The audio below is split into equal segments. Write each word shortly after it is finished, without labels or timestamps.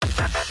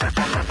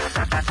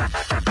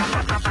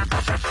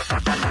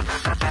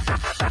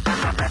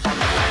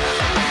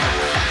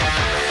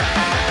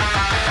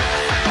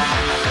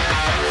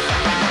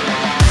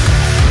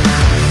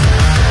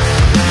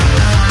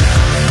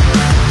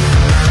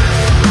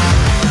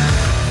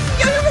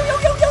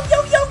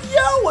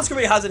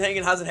how's it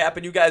hanging? How's it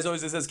happen? You guys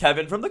always, this is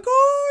Kevin from the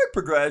Chord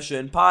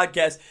Progression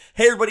Podcast.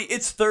 Hey everybody,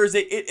 it's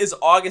Thursday. It is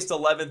August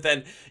 11th,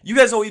 and you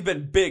guys know we've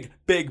been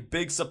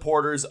big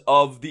supporters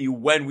of the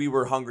When We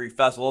Were Hungry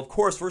Festival. Of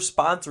course, we're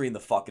sponsoring the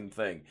fucking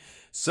thing.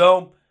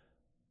 So,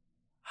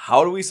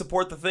 how do we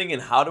support the thing,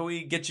 and how do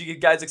we get you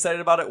guys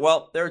excited about it?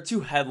 Well, there are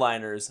two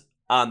headliners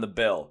on the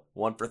bill.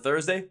 One for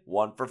Thursday,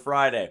 one for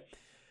Friday.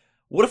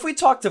 What if we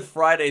talk to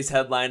Friday's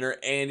headliner,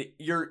 and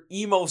your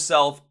emo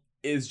self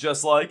is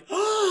just like,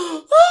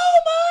 oh my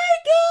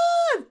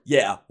God!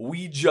 Yeah,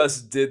 we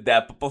just did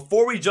that. But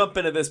before we jump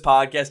into this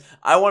podcast,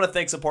 I want to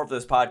thank support for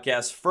this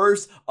podcast.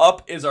 First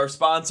up is our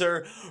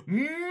sponsor,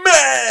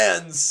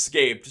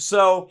 Manscaped.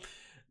 So,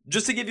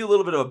 just to give you a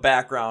little bit of a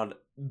background,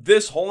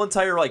 this whole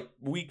entire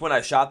week when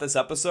I shot this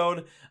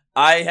episode,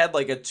 I had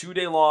a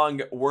 2-day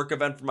long work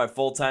event for my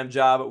full-time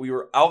job. We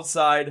were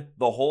outside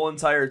the whole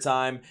entire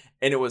time,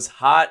 and it was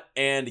hot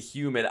and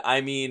humid.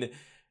 I mean,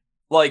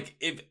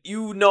 if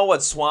you know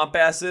what swamp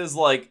ass is,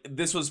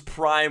 this was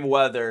prime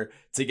weather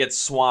to get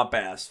swamp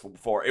ass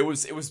for. It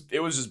was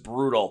just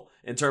brutal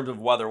in terms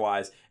of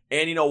weather-wise.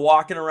 And,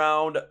 walking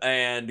around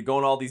and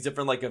going to all these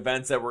different,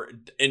 events that were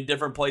in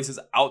different places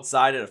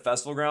outside at a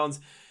festival grounds,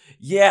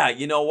 yeah,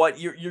 you know what?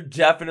 You're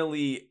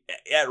definitely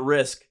at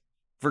risk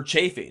for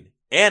chafing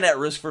and at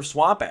risk for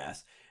swamp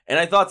ass. And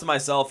I thought to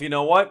myself, you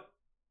know what?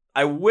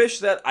 I wish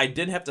that I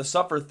didn't have to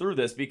suffer through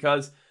this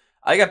because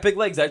I got big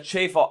legs. I can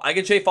chafe all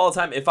the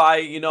time if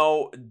I,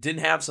 didn't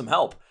have some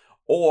help.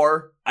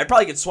 Or I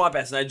probably get swamp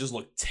ass and I just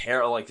look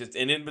terrible.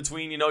 And in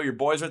between, your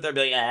boys right there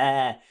be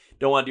like,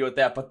 don't want to deal with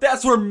that. But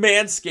that's where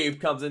Manscaped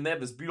comes in. They have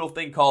this beautiful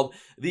thing called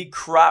the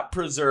Crop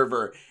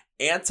Preserver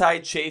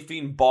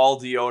Anti-Chafing Ball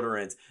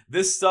Deodorant.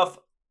 This stuff,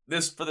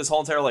 for this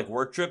whole entire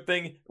work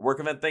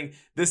event thing,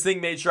 this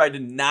thing made sure I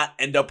did not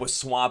end up with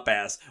swamp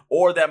ass,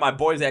 or that my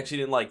boys actually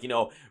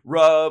didn't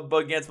rub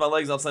against my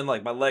legs. All of a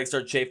sudden my legs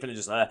start chafing and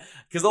just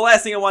because the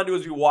last thing I want to do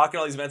is be walking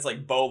all these events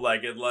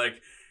bow-legged,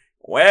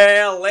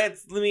 well, let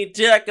me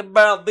talk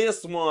about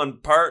this one,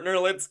 partner.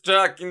 Let's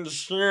talk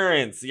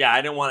insurance. Yeah,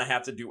 I didn't want to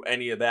have to do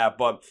any of that,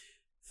 but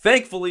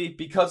thankfully,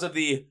 because of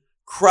the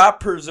Crop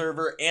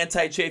Preserver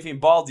Anti-Chafing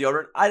Ball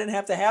Deodorant, I didn't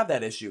have to have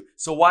that issue.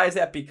 So why is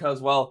that?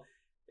 Because,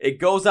 it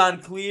goes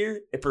on clear,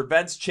 it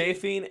prevents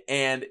chafing,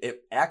 and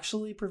it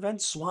actually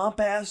prevents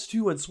swamp ass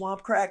too and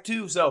swamp crack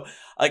too. So,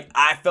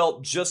 I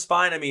felt just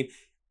fine. I mean,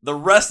 the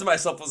rest of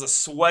myself was a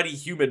sweaty,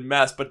 humid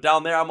mess, but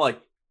down there, I'm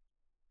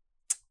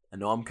I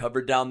know I'm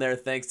covered down there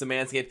thanks to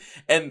Manscaped.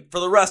 And for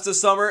the rest of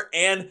summer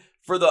and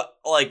for the,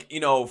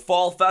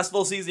 fall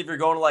festival season, if you're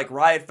going to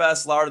Riot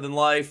Fest, Louder Than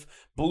Life,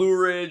 Blue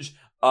Ridge,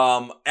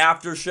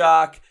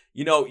 Aftershock,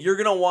 you're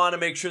going to want to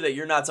make sure that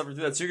you're not suffering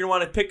through that. So you're going to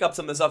want to pick up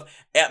some of this stuff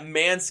at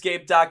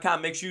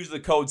manscaped.com. Make sure you use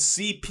the code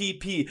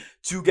CPP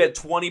to get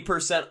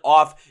 20%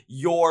 off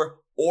your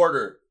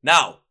order.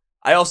 Now,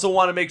 I also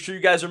want to make sure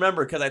you guys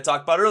remember, because I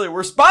talked about earlier,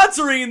 we're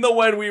sponsoring the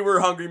When We Were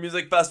Hungry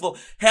Music Festival,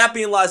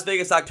 happening in Las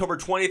Vegas, October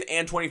 20th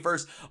and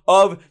 21st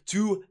of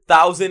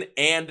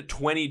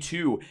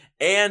 2022.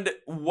 And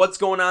what's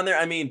going on there?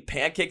 I mean,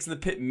 Pancakes in the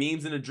Pit,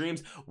 Memes into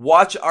Dreams.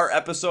 Watch our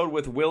episode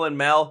with Will and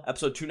Mel,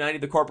 episode 290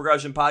 of the Chord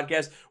Progression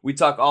Podcast. We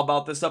talk all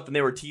about this stuff, and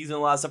they were teasing a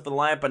lot of stuff for the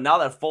lineup, but now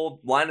that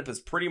full lineup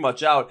is pretty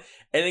much out.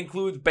 It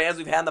includes bands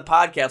we've had in the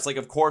podcast,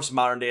 of course,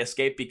 Modern Day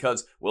Escape,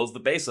 because Will's the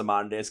bass of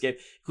Modern Day Escape.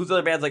 It includes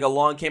other bands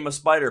Along Came a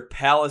Spider,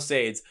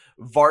 Palisades,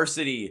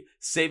 Varsity,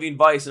 Saving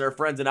Vice, and our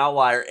friends in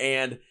Outlier.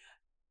 And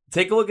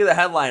take a look at the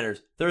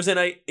headliners. Thursday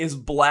night is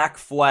Black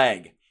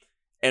Flag.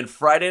 And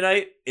Friday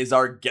night is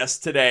our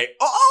guest today.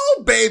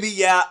 Oh, baby,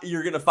 yeah.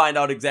 You're going to find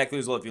out exactly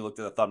as well. If you look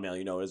at the thumbnail,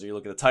 you know who it is. Or you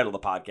look at the title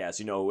of the podcast,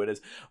 you know who it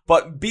is.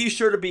 But be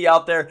sure to be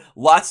out there.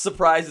 Lots of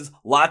surprises,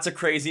 lots of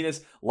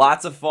craziness,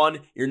 lots of fun.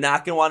 You're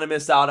not going to want to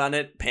miss out on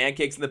it.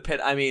 Pancakes in the Pit.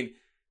 I mean,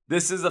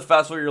 this is a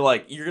festival you're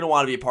going to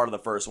want to be a part of the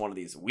first one of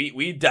these.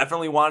 We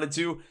definitely wanted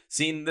to.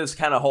 Seeing this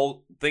kind of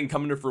whole thing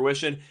come to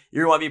fruition,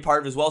 you're going to want to be a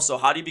part of it as well. So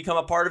how do you become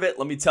a part of it?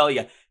 Let me tell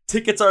you.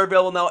 Tickets are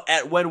available now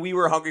at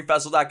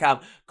whenwewerehungryfestival.com.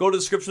 Go to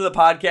the description of the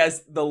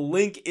podcast. The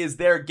link is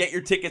there. Get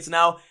your tickets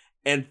now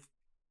and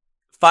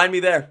find me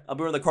there. I'll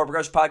be wearing the Chord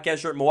Progression Podcast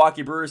shirt,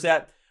 Milwaukee Brewers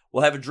hat.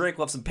 We'll have a drink.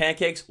 We'll have some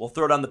pancakes. We'll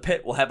throw it on the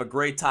pit. We'll have a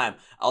great time.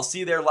 I'll see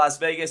you there, Las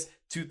Vegas,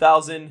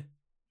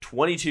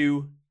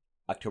 2022,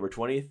 October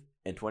 20th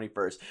and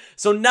 21st.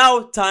 So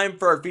now time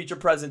for our feature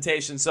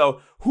presentation.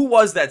 So who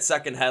was that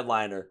second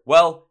headliner?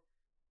 Well,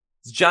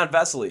 it's John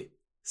Vesely.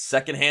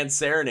 Secondhand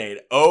Serenade.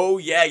 Oh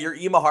yeah, your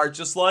emo heart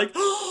just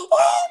oh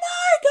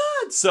my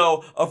God.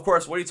 So of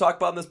course, what do you talk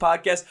about in this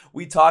podcast?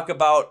 We talk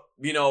about,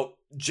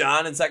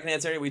 John and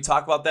Secondhand Serenade. We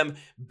talk about them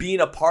being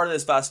a part of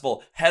this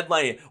festival,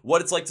 headlining,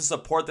 what it's like to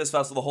support this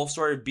festival, the whole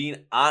story of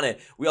being on it.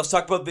 We also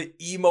talk about the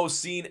emo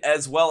scene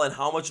as well and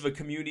how much of a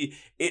community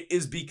it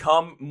has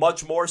become,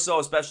 much more so,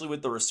 especially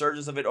with the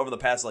resurgence of it over the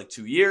past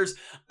 2 years.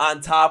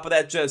 On top of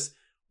that, just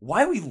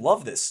why we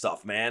love this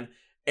stuff, man.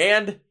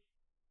 And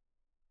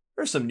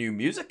there's some new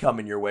music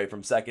coming your way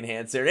from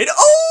Secondhand Serenade.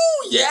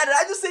 Oh, yeah. Did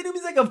I just say new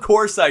music? Of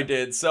course I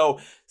did. So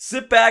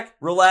sit back,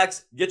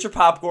 relax, get your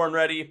popcorn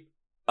ready.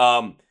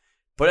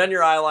 put on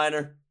your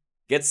eyeliner,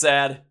 get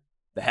sad.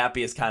 The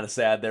happiest kind of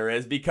sad there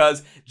is,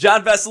 because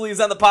John Vesely is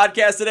on the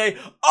podcast today.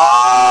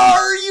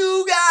 Are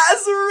you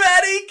guys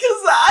ready?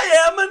 Because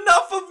I am.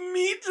 Enough of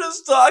me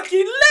just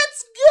talking.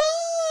 Let's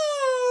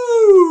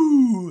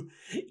go!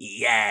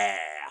 Yeah.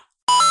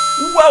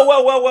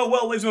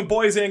 Well, ladies and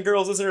boys and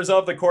girls, listeners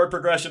of the Chord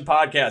Progression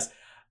Podcast.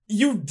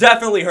 You've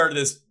definitely heard of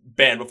this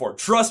band before.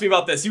 Trust me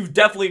about this. You've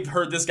definitely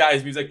heard this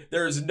guy's music.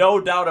 There's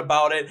no doubt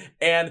about it.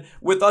 And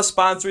with us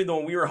sponsoring the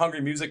When We Were Hungry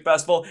Music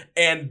Festival,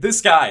 and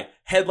this guy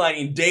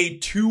headlining day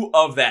 2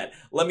 of that,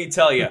 let me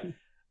tell you,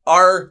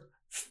 our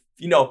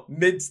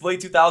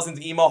mid-late 2000s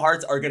emo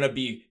hearts are going to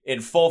be in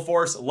full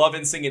force,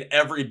 loving, singing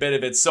every bit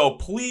of it. So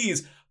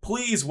please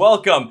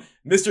welcome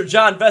Mr.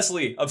 John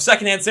Vesely of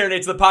Secondhand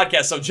Serenade to the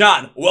podcast. So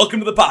John, welcome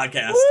to the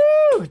podcast.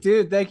 Woo!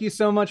 Dude, thank you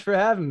so much for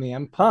having me.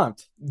 I'm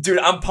pumped. Dude,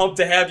 I'm pumped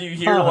to have you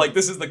here. Like,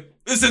 this is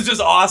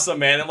just awesome,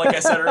 man. And like I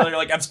said earlier,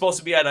 like, I'm supposed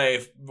to be at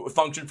a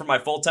function for my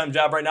full-time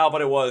job right now,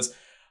 but it was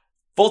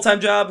full-time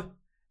job,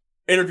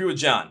 interview with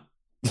John.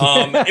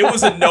 It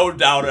was a no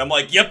doubt. I'm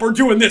like, yep, we're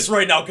doing this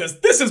right now because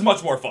this is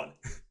much more fun.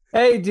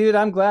 Hey, dude,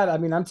 I'm glad. I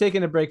mean, I'm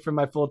taking a break from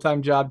my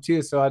full-time job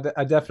too, so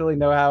I definitely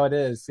know how it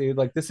is, dude.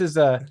 Like, this is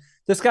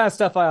this kind of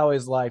stuff I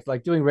always liked,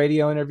 like doing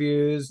radio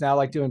interviews, now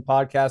like doing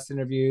podcast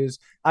interviews.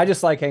 I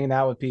just like hanging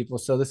out with people,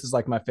 so this is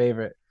like my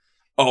favorite.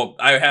 Oh,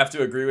 I have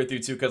to agree with you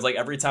too, because like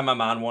every time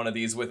I'm on one of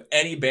these with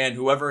any band,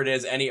 whoever it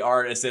is, any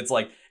artist, it's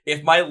like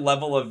if my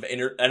level of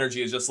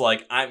energy is just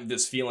like I'm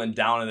just feeling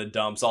down in the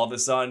dumps, all of a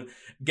sudden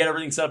get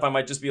everything set up, I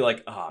might just be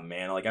like, oh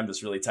man, like I'm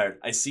just really tired.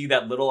 I see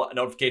that little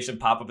notification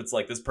pop up. It's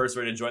like this person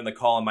ready to join the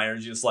call, and my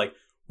energy is like,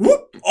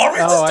 whoop, all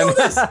right,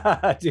 let's do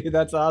this. Dude,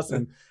 that's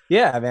awesome.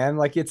 Yeah, man.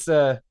 Like it's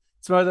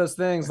one of those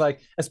things, like,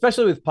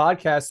 especially with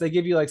podcasts, they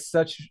give you like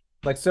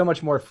so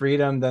much more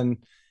freedom than,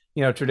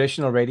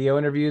 traditional radio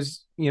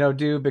interviews,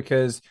 do,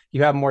 because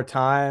you have more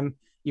time,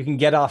 you can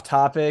get off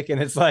topic, and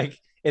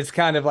it's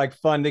kind of like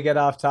fun to get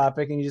off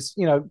topic, and you just,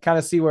 kind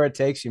of see where it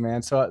takes you,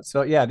 man. So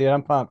yeah, dude,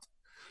 I'm pumped.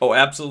 Oh,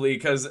 absolutely.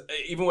 Because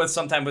even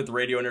sometimes with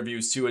radio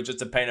interviews too, it just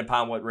depends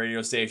upon what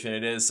radio station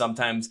it is.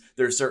 Sometimes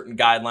there's certain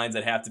guidelines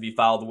that have to be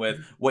followed with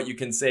what you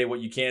can say,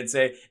 what you can't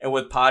say. And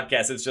with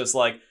podcasts, it's just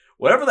like,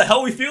 whatever the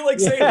hell we feel like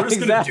saying, we're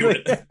just going to do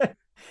it.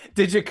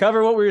 Did you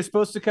cover what we were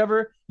supposed to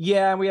cover?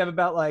 Yeah. And we have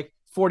about like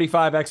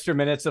 45 extra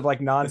minutes of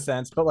like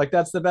nonsense, but like,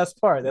 that's the best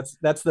part.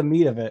 That's the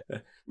meat of it.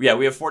 Yeah.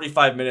 We have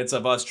 45 minutes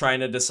of us trying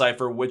to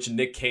decipher which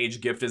Nick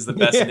Cage gift is the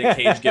best Nick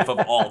Cage gift of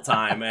all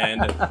time.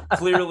 And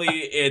clearly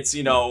it's,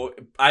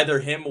 either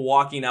him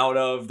walking out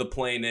of the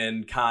plane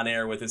in Con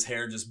Air with his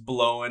hair just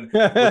blowing,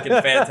 looking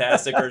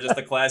fantastic, or just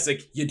the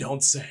classic, you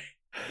don't say.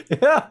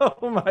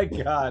 Oh my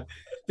God.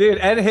 Dude,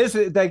 and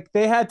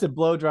they had to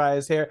blow dry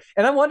his hair.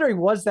 And I'm wondering,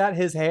 was that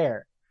his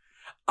hair?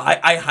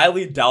 I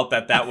highly doubt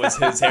that was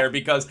his hair,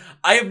 because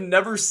I have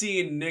never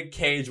seen Nick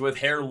Cage with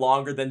hair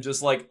longer than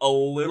just like a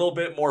little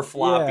bit more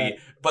floppy. Yeah.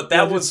 But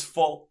that was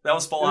full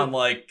on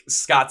like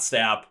Scott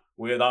Stapp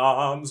with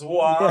arms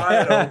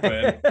wide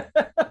open.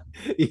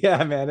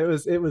 Yeah, man, it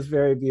was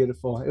very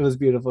beautiful. It was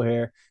beautiful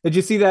hair. Did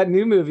you see that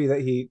new movie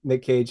that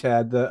Nick Cage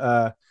had,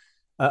 the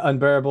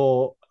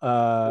unbearable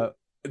The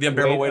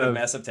Unbearable Weight of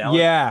Massive Talent?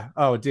 Yeah.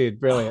 Oh, dude,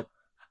 brilliant.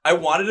 I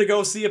wanted to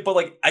go see it, but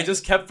like I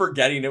just kept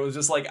forgetting. It was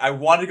just like I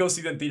wanted to go see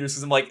it in theaters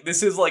because I'm like,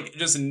 this is like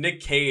just Nick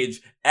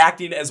Cage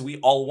acting as we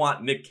all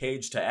want Nick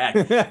Cage to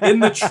act. In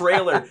the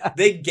trailer,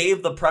 they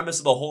gave the premise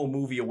of the whole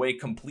movie away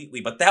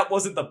completely, but that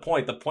wasn't the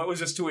point. The point was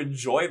just to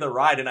enjoy the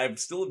ride, and I've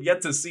still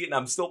yet to see it, and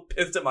I'm still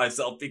pissed at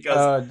myself because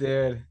oh,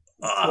 dude.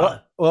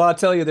 Well, I'll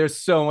tell you, there's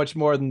so much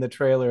more than the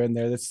trailer in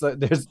there.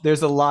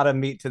 There's a lot of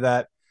meat to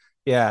that.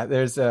 Yeah,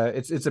 it's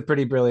a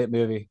pretty brilliant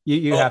movie.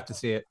 You have to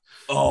see it.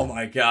 Oh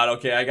my God.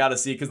 Okay, I gotta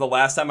see, because the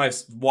last time I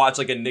watched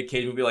like a Nick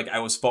Cage movie, like I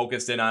was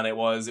focused in on it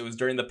was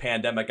during the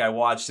pandemic. I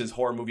watched his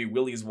horror movie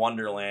Willy's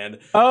Wonderland.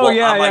 Oh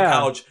yeah, on my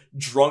couch,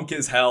 drunk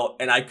as hell,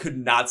 and I could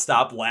not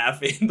stop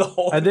laughing the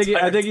whole. I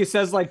think he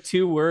says like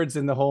 2 words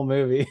in the whole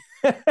movie.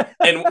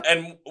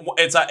 and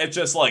it's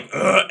just like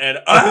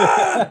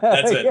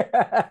that's it.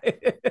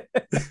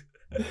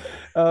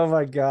 Oh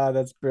my God,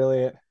 that's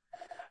brilliant.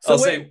 So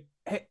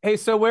Hey,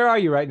 so where are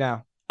you right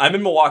now? I'm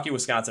in Milwaukee,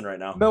 Wisconsin right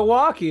now.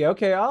 Milwaukee.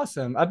 Okay,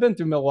 awesome. I've been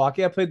through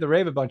Milwaukee. I played the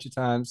Rave a bunch of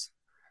times.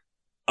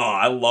 Oh,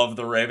 I love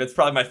the Rave. It's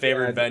probably my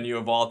favorite venue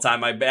of all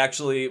time. I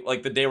actually,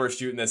 like, the day we're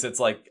shooting this, it's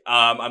like,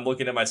 I'm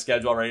looking at my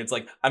schedule already. It's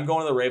like, I'm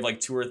going to the Rave like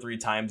 2 or 3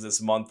 times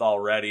this month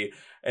already.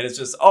 And it's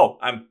just,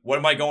 what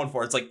am I going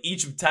for? It's like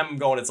each time I'm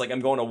going, it's like I'm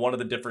going to one of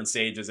the different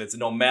stages. It's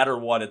no matter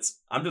what,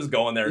 I'm just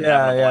going there and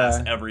having a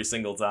blast every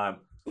single time.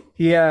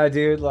 Yeah,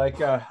 dude. Like,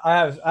 I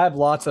have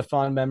lots of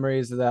fond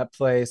memories of that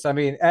place. I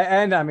mean,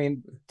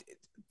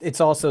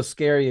 it's also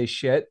scary as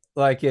shit.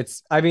 Like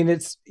it's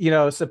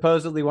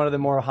supposedly one of the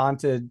more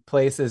haunted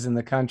places in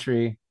the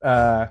country,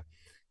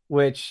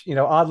 which,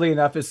 oddly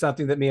enough is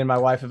something that me and my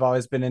wife have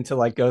always been into,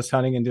 like ghost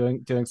hunting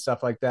and doing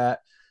stuff like that.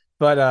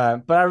 But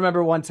I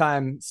remember one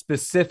time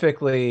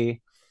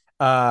specifically,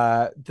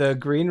 the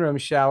green room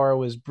shower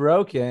was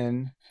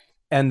broken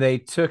and they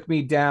took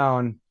me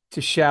down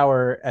to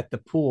shower at the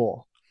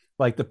pool.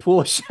 like the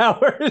pool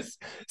showers.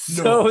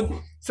 so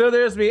No. so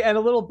there's me and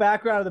a little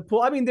background of the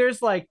pool. I mean, there's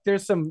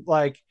some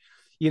like,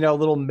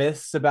 little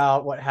myths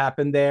about what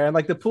happened there. And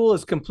like the pool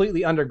is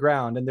completely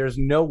underground and there's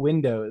no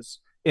windows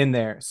in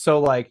there. So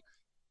like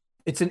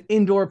it's an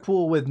indoor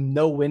pool with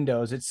no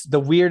windows. It's the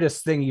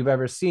weirdest thing you've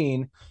ever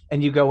seen.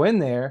 And you go in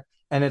there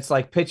and it's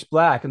like pitch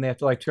black and they have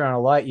to like turn on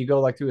a light. You go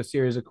like through a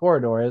series of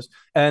corridors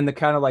and the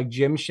kind of like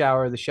gym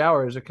shower, the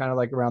showers are kind of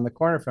like around the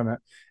corner from it.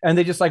 And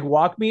they just like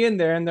walk me in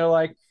there and they're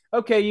like,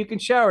 okay, you can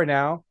shower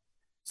now.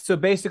 So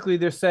basically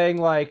they're saying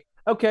like,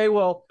 okay,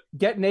 well,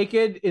 get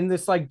naked in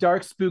this like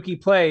dark, spooky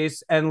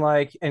place and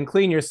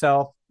clean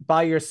yourself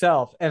by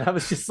yourself. And I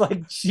was just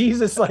like,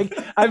 Jesus, like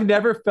I've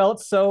never felt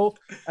so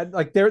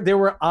like there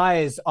were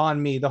eyes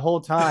on me the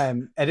whole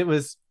time. And it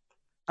was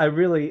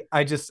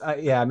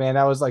yeah, man,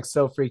 I was like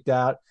so freaked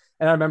out.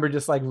 And I remember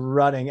just like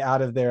running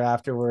out of there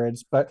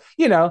afterwards. But,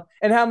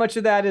 and how much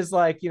of that is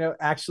like,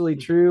 actually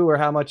true or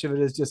how much of it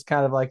is just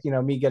kind of like,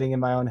 me getting in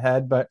my own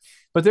head. But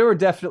there were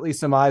definitely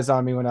some eyes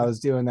on me when I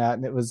was doing that.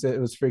 And it was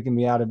freaking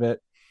me out a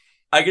bit.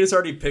 I can just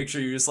already picture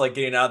you just like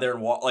getting out there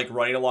and like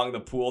running along the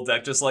pool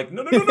deck, just like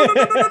no no no no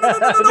no no no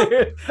no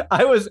no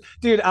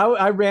no.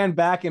 I ran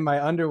back in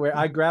my underwear.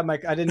 I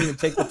didn't even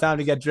take the time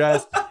to get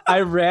dressed. I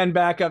ran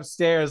back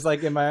upstairs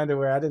like in my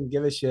underwear. I didn't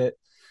give a shit.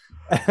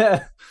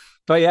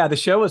 But yeah, the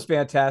show was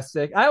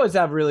fantastic. I always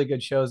have really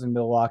good shows in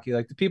Milwaukee.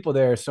 Like the people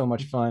there are so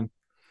much fun.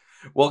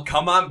 Well,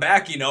 come on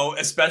back,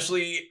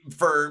 especially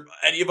for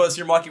any of us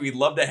here in Milwaukee. We'd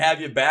love to have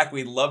you back.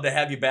 We'd love to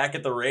have you back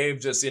at the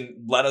rave.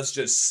 Let us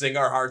just sing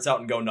our hearts out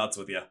and go nuts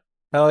with you.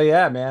 Hell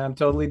yeah, man. I'm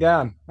totally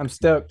down. I'm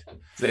stoked.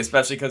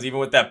 Especially because even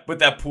with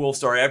that pool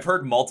story, I've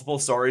heard multiple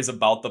stories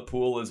about the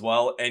pool as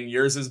well, and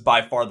yours is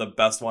by far the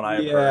best one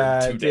I've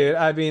heard to date. Dude.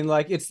 I mean,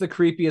 like it's the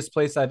creepiest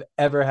place I've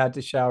ever had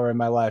to shower in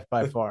my life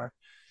by far.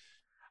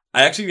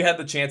 I actually had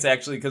the chance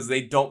because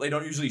they don't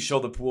usually show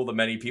the pool to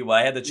many people.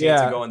 I had the chance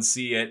to go and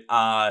see it.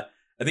 I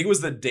think it was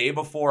the day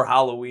before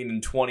Halloween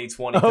in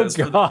 2020. Oh,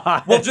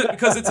 God. Just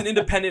because it's an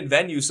independent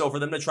venue, so for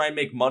them to try and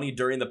make money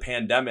during the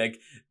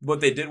pandemic,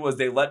 what they did was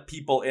they let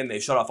people in.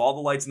 They shut off all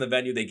the lights in the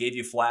venue. They gave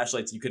you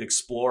flashlights. You could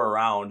explore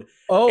around.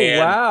 Oh,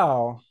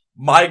 wow.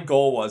 My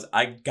goal was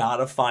I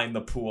gotta find the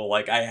pool.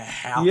 Like I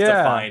have to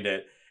find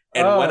it.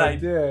 And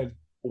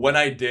when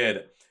I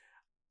did,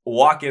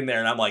 walk in there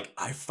and I'm like,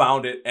 I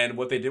found it. And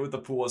what they did with the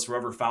pool is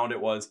whoever found it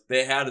was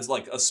they had is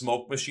like a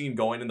smoke machine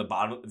going in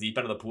the deep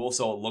end of the pool.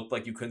 So it looked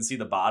like you couldn't see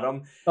the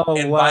bottom. Oh,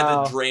 and wow. by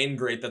the drain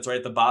grate that's right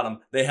at the bottom,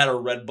 they had a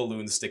red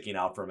balloon sticking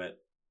out from it.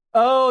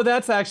 Oh,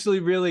 that's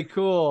actually really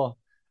cool.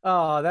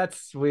 Oh,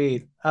 that's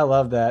sweet. I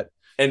love that.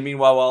 And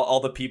meanwhile, while all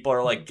the people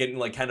are like getting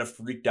like kind of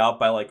freaked out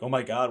by like, oh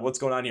my God, what's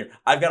going on here?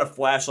 I've got a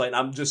flashlight and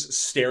I'm just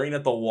staring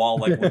at the wall,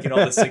 like looking at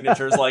all the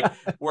signatures. Like,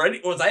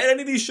 was I at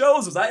any of these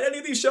shows? Was I at any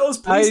of these shows?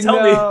 Please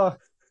tell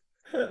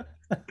me.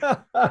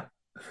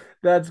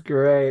 That's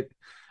great.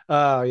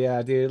 Oh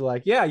yeah, dude.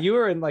 Like, yeah, you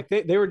were in like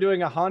they were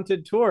doing a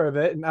haunted tour of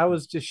it, and I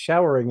was just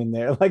showering in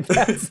there. Like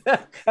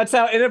that's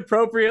how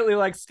inappropriately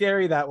like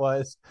scary that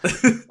was.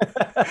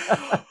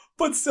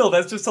 But still,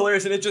 that's just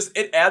hilarious. And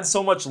it adds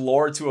so much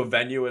lore to a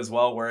venue as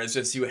well, where it's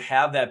just you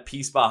have that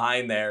piece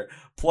behind there.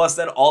 Plus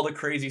then all the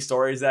crazy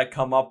stories that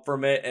come up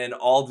from it and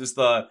all just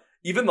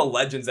even the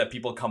legends that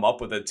people come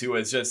up with it too.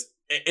 It just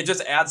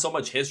adds so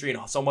much history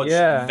and so much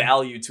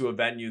value to a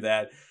venue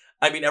that,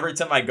 I mean, every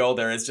time I go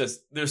there,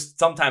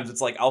 sometimes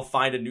it's like I'll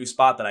find a new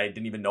spot that I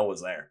didn't even know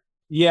was there.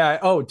 Yeah.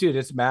 Oh, dude,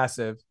 it's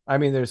massive. I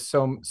mean, there's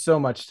so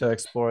much to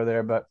explore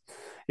there, but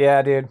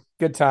yeah, dude,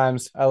 good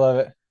times. I love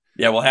it.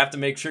 Yeah, we'll have to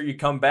make sure you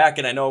come back.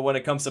 And I know when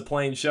it comes to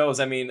playing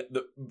shows, I mean,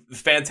 the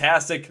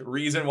fantastic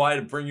reason why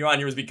to bring you on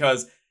here is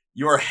because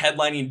you're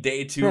headlining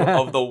day 2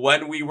 of the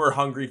When We Were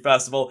Hungry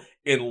Festival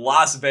in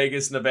Las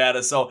Vegas,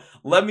 Nevada. So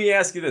let me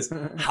ask you this.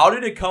 How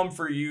did it come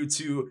for you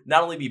to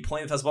not only be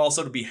playing the festival, but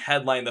also to be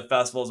headlining the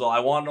festival as well? I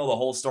want to know the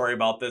whole story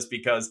about this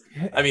because,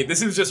 I mean,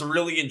 this is just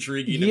really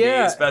intriguing to me,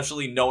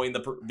 especially knowing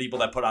the people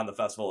that put on the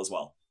festival as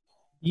well.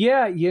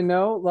 Yeah,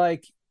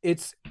 like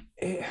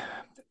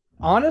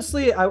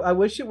honestly, I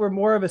wish it were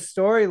more of a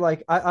story.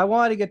 Like I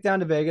wanted to get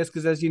down to Vegas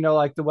because, as you know,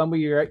 like the When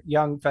We Were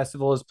Young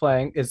festival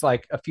is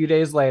like a few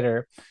days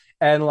later,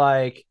 and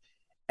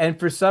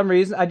for some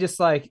reason I just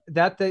like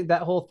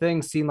that whole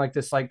thing seemed like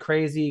this like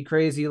crazy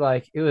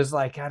like it was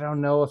like I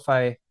don't know if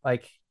I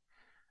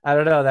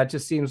don't know, that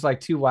just seems like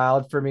too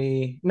wild for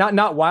me.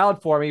 Not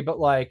wild for me, but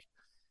like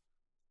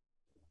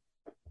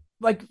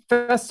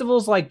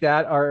festivals like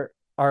that are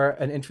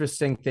an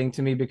interesting thing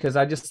to me because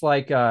I just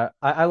like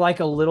I like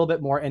a little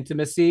bit more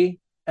intimacy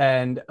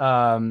and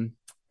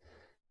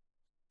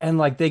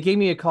like they gave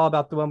me a call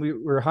about the When We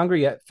Were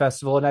Hungry Yet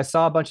festival and I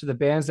saw a bunch of the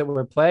bands that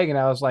were playing and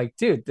I was like,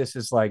 dude, this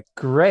is like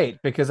great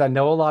because I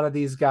know a lot of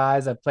these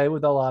guys, I play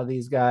with a lot of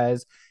these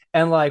guys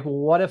and like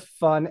what a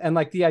fun and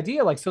like the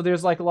idea like so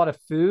there's like a lot of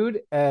food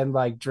and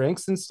like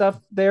drinks and stuff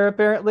there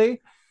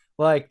apparently,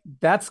 like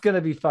that's gonna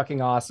be fucking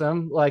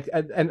awesome. Like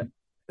and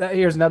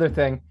here's another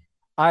thing.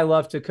 I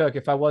love to cook.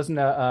 If I wasn't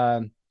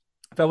an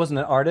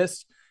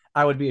artist,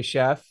 I would be a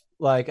chef.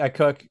 Like I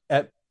cook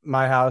at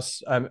my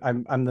house.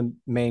 I'm the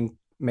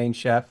main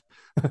chef,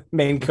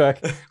 main cook,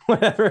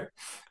 whatever.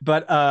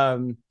 But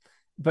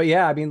but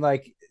yeah, I mean,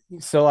 like,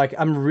 so like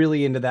I'm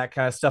really into that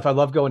kind of stuff. I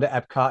love going to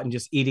Epcot and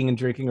just eating and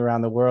drinking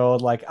around the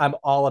world. Like I'm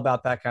all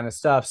about that kind of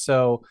stuff.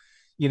 So,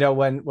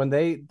 when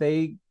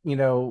they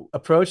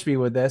approached me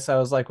with this, I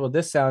was like, well,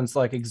 this sounds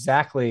like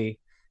exactly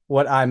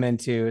what I'm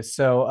into.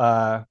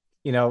 So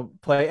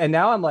play, and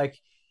now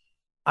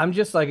I'm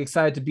just like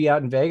excited to be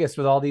out in Vegas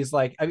with all these,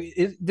 like, I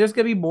mean, there's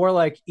gonna be more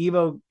like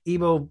emo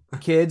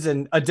kids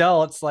and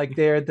adults like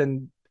there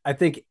than I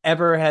think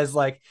ever has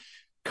like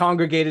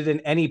congregated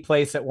in any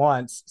place at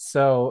once.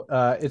 So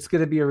it's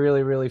gonna be a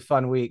really, really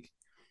fun week.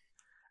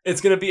 It's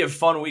going to be a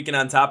fun weekend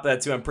on top of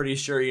that, too. I'm pretty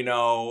sure,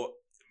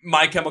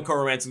 My Chemical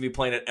Romance will be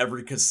playing at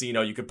every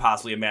casino you could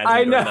possibly imagine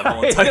I during know. that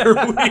whole entire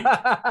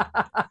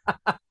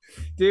week.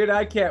 Dude,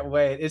 I can't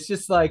wait. It's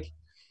just like,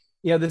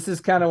 this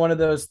is kind of one of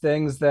those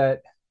things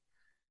that,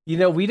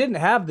 we didn't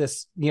have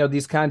this,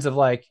 these kinds of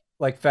like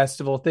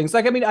festival things.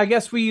 Like, I mean, I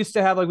guess we used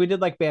to have, like, we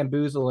did like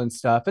Bamboozle and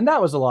stuff, and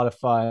that was a lot of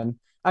fun.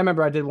 I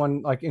remember I did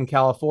one like in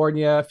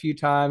California a few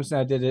times, and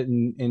I did it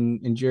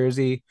in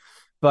Jersey.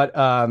 But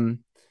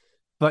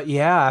but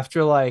yeah,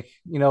 after like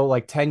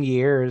 10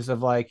 years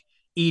of like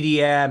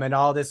EDM and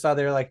all this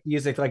other like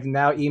music, like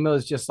now emo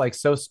is just like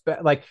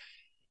like,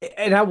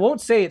 and I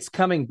won't say it's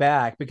coming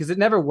back because it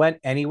never went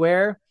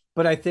anywhere,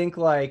 but I think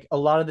like a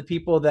lot of the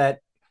people that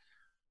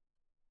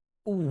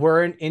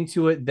weren't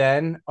into it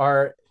then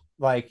are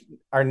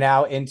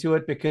now into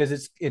it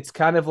because it's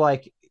kind of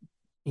like,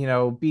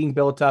 being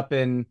built up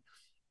in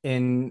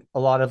a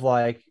lot of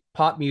like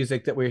pop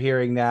music that we're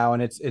hearing now,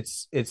 and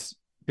it's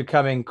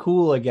becoming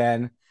cool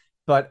again.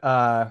 But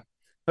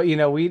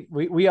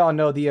we all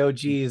know the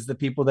OGs, the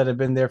people that have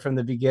been there from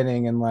the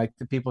beginning, and like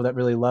the people that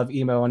really love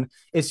emo, and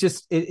it's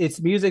just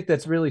it's music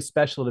that's really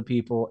special to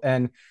people.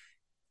 And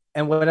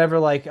whenever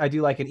like I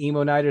do like an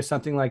emo night or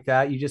something like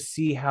that, you just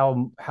see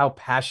how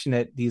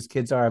passionate these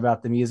kids are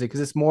about the music, because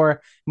it's more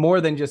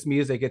than just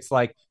music. It's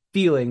like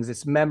feelings,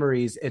 it's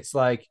memories,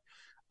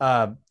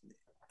 uh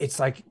it's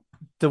like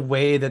the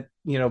way that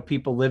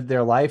people live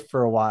their life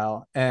for a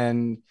while,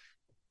 and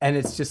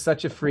it's just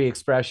such a free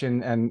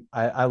expression, and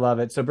I love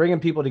it. So bringing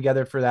people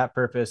together for that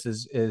purpose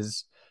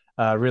is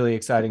really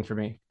exciting for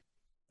me.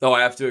 Oh,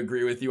 I have to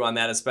agree with you on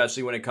that,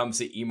 especially when it comes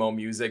to emo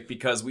music,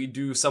 because we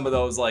do some of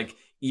those like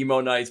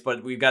emo nights,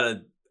 but we've got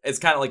to. It's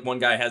kind of like one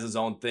guy has his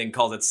own thing,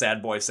 calls it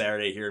Sad Boy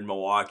Saturday here in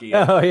Milwaukee,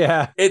 and Oh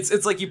yeah.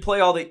 it's like you play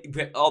all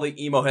the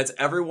emo hits,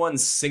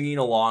 everyone's singing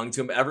along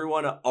to them,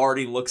 everyone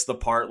already looks the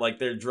part, like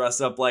they're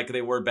dressed up like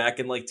they were back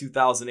in like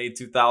 2008,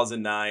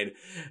 2009.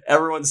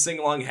 Everyone's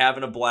singing along,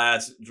 having a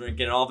blast,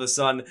 drinking, and all of a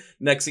sudden,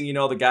 next thing you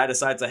know, the guy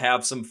decides to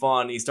have some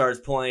fun. He starts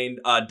playing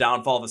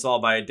Downfall of Us All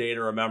by A Day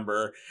to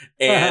Remember,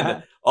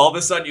 and all of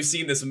a sudden you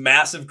see this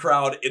massive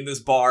crowd in this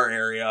bar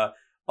area.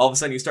 All of a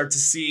sudden you start to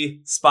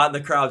see spot in the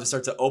crowd just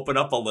start to open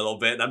up a little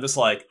bit, and I'm just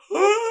like,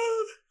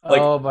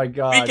 like, oh my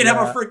god, we can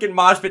have a freaking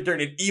mosh pit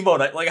during an emo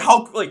night. Like,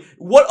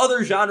 what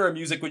other genre of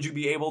music would you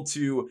be able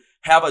to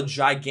have a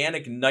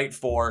gigantic night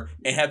for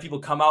and have people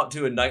come out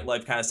to a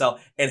nightlife kind of style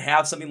and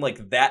have something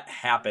like that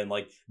happen?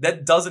 Like,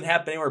 that doesn't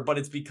happen anywhere, but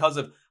it's because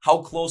of how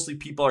closely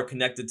people are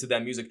connected to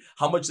that music,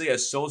 how much they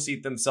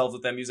associate themselves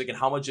with that music, and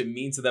how much it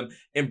means to them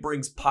and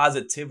brings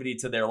positivity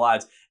to their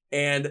lives.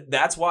 And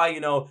that's why,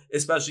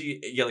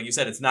 especially, like you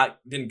said,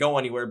 didn't go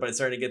anywhere, but it's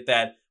starting to get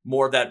that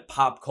more of that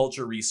pop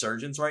culture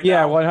resurgence right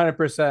yeah, now.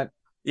 100%.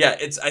 Yeah,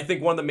 I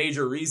think one of the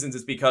major reasons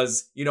is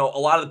because, a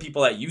lot of the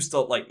people that used to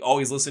like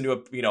always listen to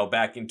it,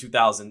 back in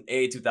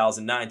 2008,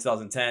 2009,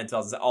 2010,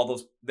 2000, all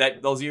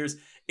those years,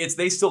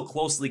 they still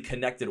closely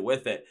connected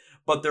with it.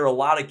 But there are a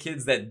lot of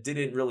kids that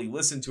didn't really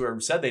listen to it or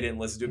said they didn't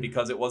listen to it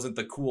because it wasn't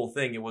the cool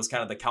thing. It was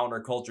kind of the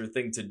counterculture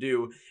thing to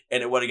do,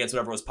 and it went against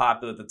whatever was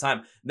popular at the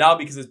time. Now,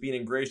 because it's being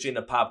ingratiated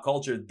into pop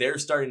culture, they're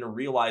starting to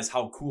realize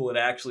how cool it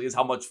actually is,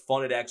 how much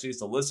fun it actually is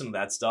to listen to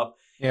that stuff.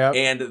 Yeah.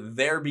 And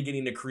they're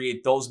beginning to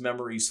create those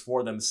memories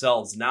for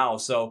themselves now.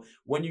 So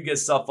when you get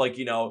stuff like,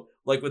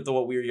 like with the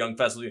What We Were Young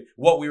Festival,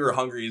 What We Were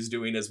Hungry is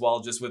doing as well,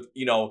 just with,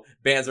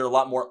 bands that are a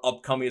lot more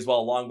upcoming as well,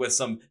 along with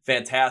some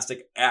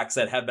fantastic acts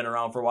that have been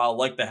around for a while,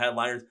 like the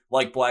headliners,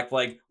 like Black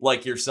Flag,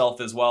 like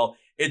yourself as well.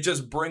 It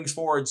just brings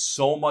forward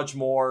so much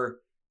more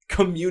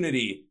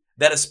community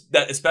that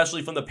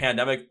especially from the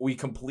pandemic, we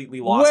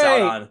completely lost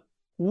out on.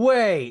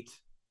 Wait,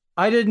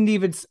 I didn't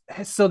even,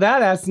 so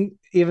that hasn't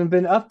even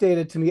been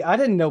updated to me. I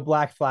didn't know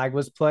Black Flag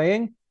was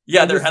playing.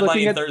 Yeah, they're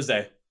headlining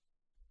Thursday.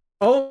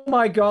 Oh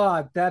my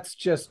god, that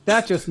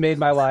just made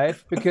my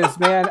life, because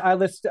man, I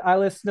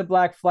listened to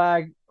Black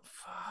Flag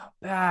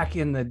back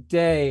in the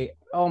day.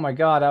 Oh my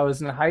god, I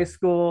was in high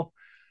school.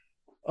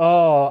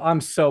 Oh,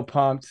 I'm so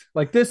pumped.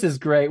 Like, this is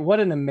great. What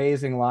an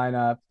amazing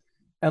lineup.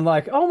 And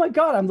like, oh my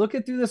god, I'm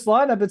looking through this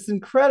lineup. It's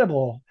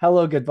incredible.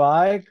 Hello,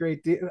 Goodbye,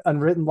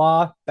 Unwritten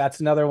Law. That's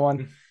another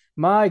one.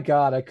 My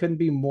god, I couldn't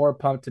be more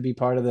pumped to be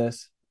part of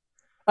this.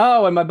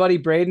 Oh, and my buddy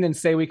Braden and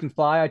Say We Can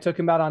Fly, I took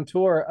him out on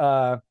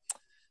tour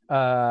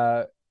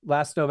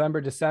last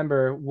November,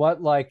 December.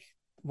 What like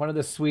one of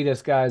the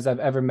sweetest guys I've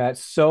ever met.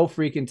 So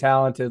freaking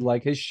talented.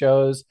 Like his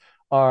shows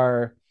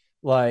are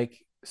like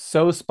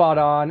so spot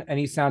on, and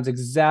he sounds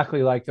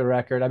exactly like the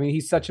record. I mean,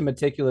 he's such a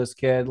meticulous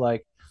kid,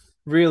 like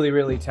really,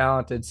 really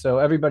talented. So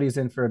everybody's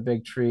in for a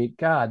big treat.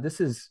 God,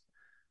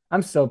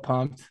 I'm so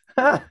pumped.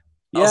 I'll say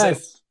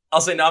Yes. I'll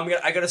say now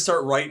I gotta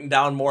start writing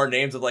down more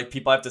names of like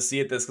people I have to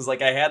see at this because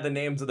like I had the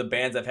names of the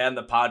bands I've had in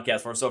the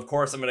podcast for, so of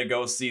course I'm gonna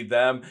go see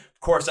them. Of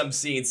course I'm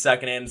seeing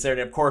Secondhand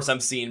Saturday. Of course I'm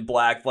seeing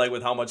Black Flag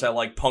with how much I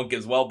like punk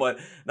as well. But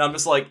now I'm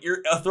just like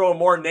you're throwing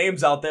more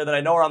names out there that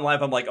I know are on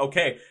live. I'm like,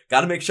 okay,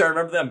 gotta make sure I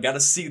remember them.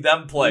 Gotta see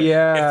them play.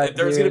 Yeah, If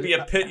there's gonna dude. be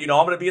a pit, I'm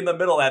gonna be in the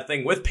middle of that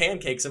thing with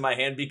pancakes in my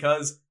hand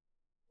because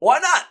why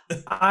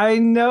not? I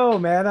know,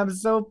 man. I'm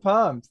so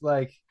pumped.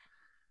 Like,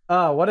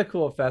 oh, what a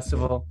cool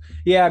festival.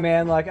 Yeah,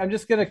 man. Like I'm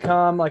just gonna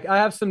come. Like I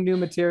have some new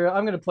material.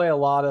 I'm gonna play a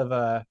lot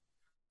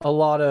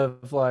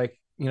of like,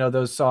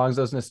 those songs,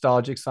 those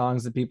nostalgic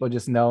songs that people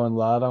just know and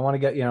love. I want to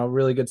get,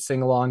 really good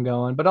sing along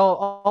going, but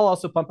I'll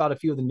also pump out a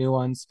few of the new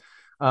ones.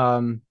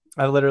 I've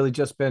literally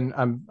just been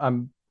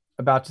I'm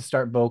about to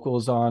start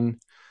vocals on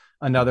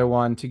another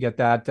one to get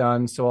that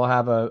done. So I'll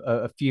have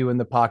a few in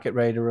the pocket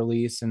ready to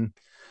release, and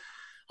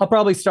I'll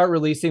probably start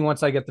releasing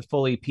once I get the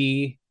full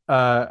EP,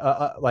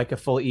 like a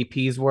full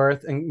EP's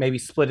worth, and maybe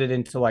split it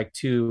into like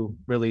two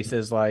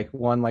releases, like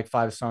one like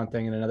 5 song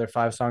thing and another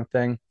 5 song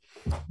thing.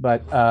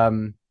 But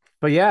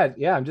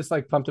yeah, I'm just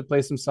like pumped to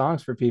play some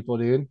songs for people,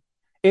 dude.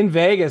 In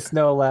Vegas,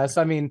 no less.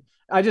 I mean,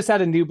 I just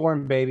had a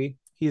newborn baby.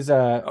 He's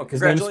Oh,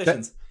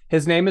 congratulations.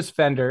 his name is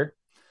Fender,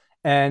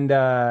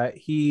 and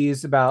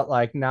he's about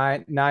like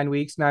 9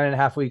 weeks,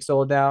 9.5 weeks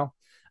old now.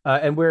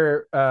 And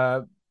we're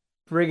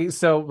bringing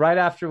so right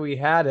after we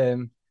had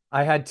him,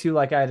 I had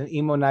an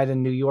emo night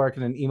in New York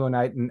and an emo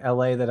night in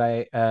LA that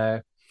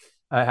I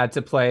had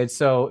to play.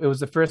 So it was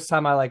the first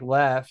time I like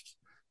left.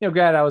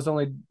 Granted, I was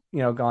only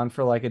gone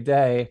for like a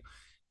day,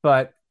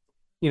 but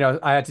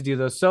I had to do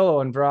those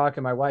solo, and Brock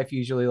and my wife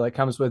usually like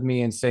comes with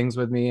me and sings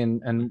with me,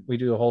 and we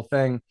do the whole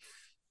thing.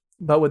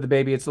 But with the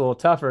baby, it's a little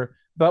tougher.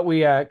 But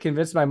we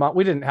convinced my mom.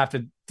 We didn't have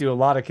to do a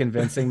lot of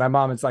convincing. My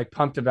mom is like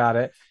pumped about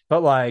it,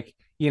 but like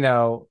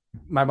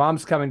my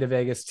mom's coming to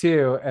Vegas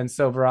too, and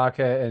so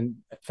Baraka and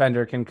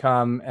Fender can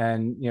come,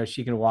 and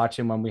she can watch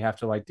him when we have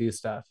to like do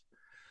stuff.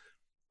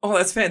 Oh,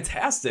 that's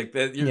fantastic.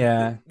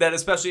 Yeah. That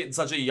especially at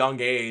such a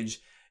young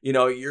age,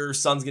 your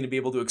son's going to be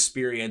able to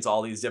experience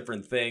all these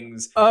different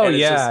things, Oh and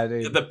it's just yeah,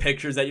 dude. the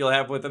pictures that you'll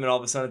have with him, and all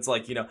of a sudden it's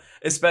like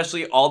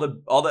especially all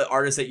the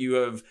artists that you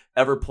have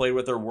ever played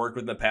with or worked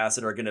with in the past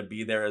that are going to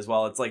be there as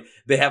well. It's like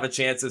they have a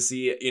chance to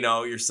see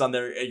your son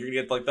there, and you're going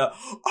to get like the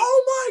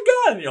oh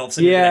my god, and all of a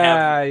sudden you're going to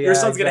have your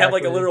son's going to have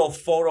like a Exactly. literal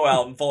photo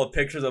album full of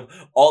pictures of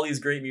all these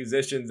great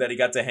musicians that he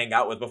got to hang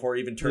out with before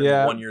he even turned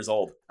Yeah. 1 years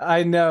old.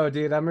 I know,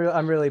 dude. I'm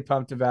really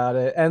pumped about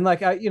it, and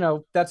like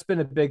that's been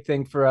a big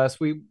thing for us.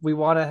 We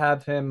want to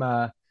have him,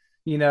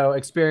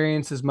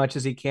 experience as much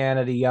as he can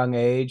at a young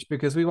age,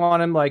 because we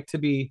want him like to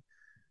be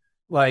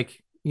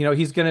like,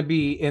 he's gonna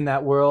be in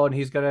that world, and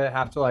he's gonna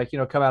have to like,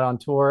 come out on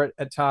tour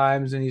at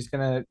times, and he's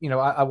gonna,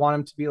 I want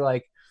him to be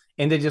like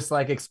into just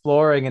like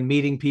exploring and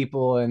meeting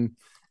people, and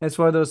it's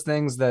one of those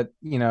things that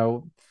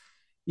you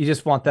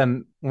just want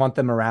them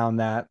around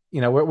that.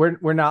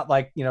 We're not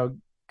like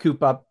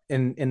coop up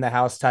in the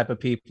house type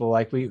of people.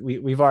 Like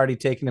we've already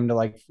taken him to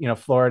like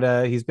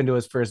Florida. He's been to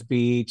his first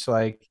beach.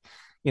 Like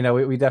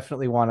we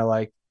definitely want to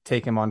like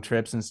take him on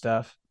trips and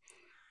stuff.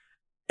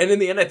 And in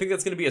the end, I think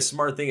that's going to be a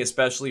smart thing,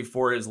 especially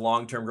for his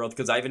long-term growth.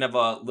 Because I even have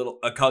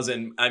a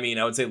cousin. I mean,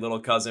 I would say little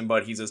cousin,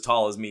 but he's as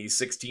tall as me. He's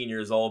 16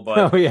 years old.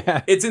 But Oh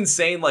yeah. it's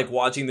insane, like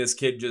watching this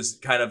kid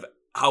just kind of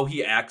how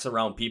he acts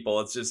around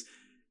people. It's just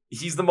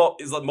is the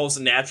most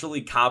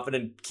naturally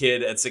confident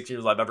kid at 16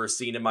 years old I've ever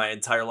seen in my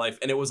entire life.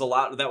 And it was a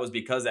lot of that was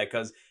because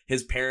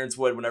his parents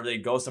would, whenever they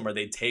go somewhere,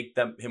 they take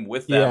him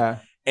with them, Yeah.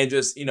 and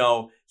just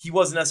he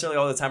wasn't necessarily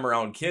all the time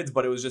around kids,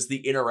 but it was just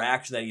the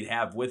interaction that he'd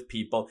have with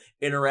people,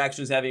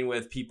 interactions having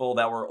with people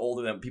that were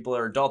older than people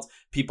that are adults,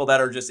 people that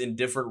are just in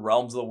different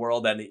realms of the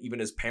world than even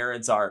his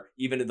parents are,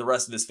 even the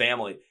rest of his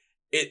family.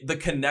 The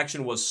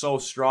connection was so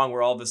strong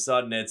where all of a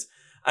sudden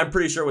I'm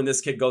pretty sure when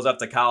this kid goes off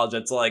to college,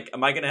 it's like,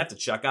 am I going to have to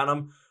check on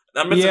him?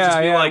 I'm going to just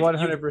be like,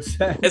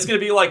 100%. it's going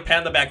to be like pat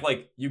on the back,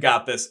 like, you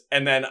got this.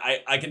 And then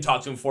I can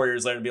talk to him 4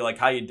 years later and be like,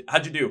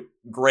 how'd you do?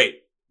 Great.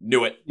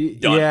 Knew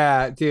it. Done.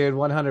 Yeah, dude,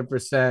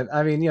 100%.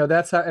 I mean,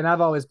 that's how, and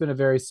I've always been a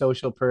very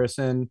social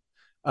person.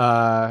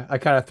 I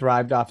kind of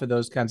thrived off of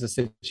those kinds of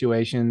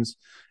situations.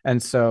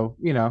 And so,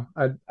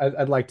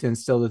 I'd like to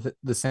instill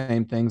the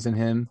same things in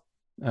him,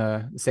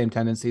 the same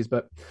tendencies.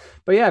 But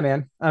yeah,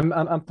 man,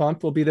 I'm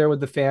pumped. We'll be there with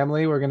the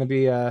family. We're going to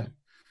be,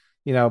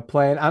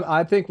 playing.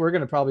 I think we're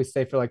going to probably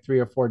stay for like 3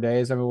 or 4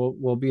 days. I mean,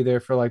 we'll be there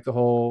for like the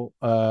whole,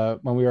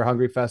 when we were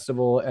Hungry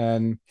Festival,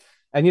 and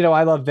I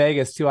love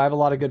Vegas too. I have a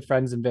lot of good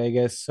friends in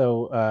Vegas,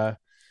 so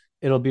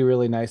it'll be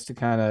really nice to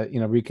kind of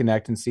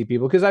reconnect and see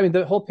people, because I mean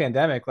the whole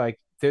pandemic, like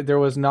there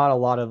was not a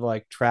lot of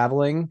like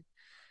traveling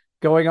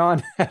going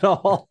on at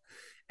all,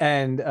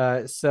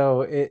 and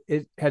so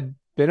it had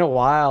been a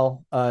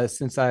while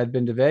since I had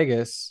been to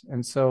Vegas,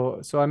 and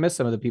so I miss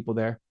some of the people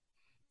there.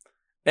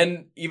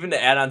 And even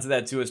to add on to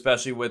that too,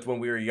 especially with when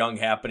we were young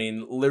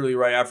happening, literally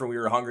right after we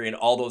were hungry and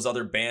all those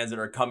other bands that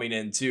are coming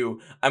in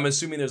too. I'm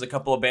assuming there's a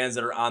couple of bands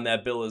that are on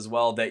that bill as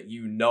well that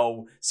you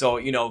know.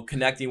 So,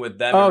 connecting with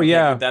them Oh and connecting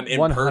yeah, with them in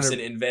person 100.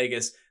 in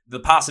Vegas,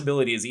 the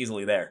possibility is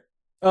easily there.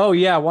 Oh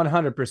yeah,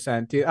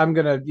 100%, dude. I'm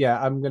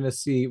gonna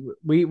see.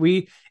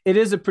 We it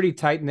is a pretty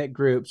tight knit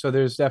group, so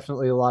there's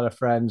definitely a lot of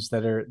friends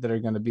that are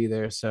gonna be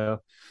there. So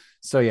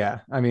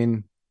yeah, I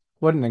mean,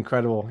 what an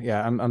incredible.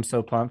 Yeah, I'm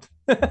so pumped.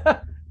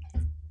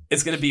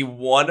 It's going to be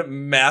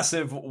one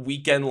massive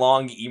weekend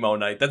long emo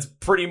night. That's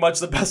pretty much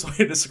the best way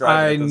to describe it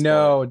I at this point.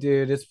 know,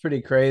 dude. It's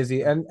pretty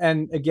crazy.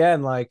 And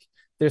again, like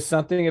there's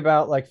something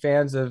about like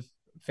fans of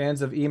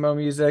emo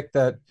music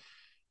that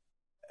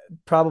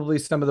probably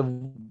some of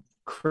the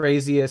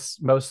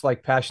craziest, most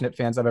like passionate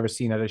fans I've ever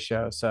seen at a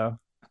show. So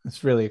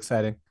it's really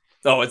exciting.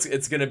 Oh,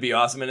 it's gonna be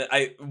awesome,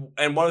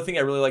 and one of the thing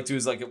I really like too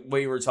is like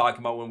what you were talking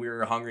about when we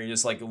were hungry,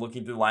 just like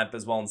looking through the lineup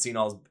as well and seeing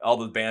all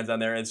the bands on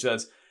there. It's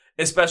just,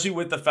 especially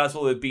with the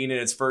festival it being in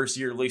its first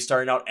year, really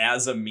starting out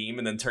as a meme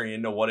and then turning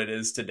into what it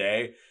is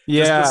today.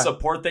 Just the Yeah.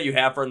 support that you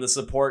have for and the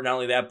support, not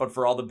only that, but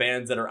for all the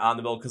bands that are on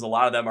the bill, because a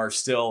lot of them are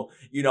still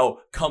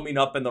coming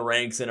up in the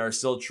ranks and are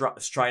still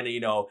trying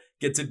to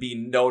get to be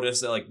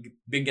noticed, like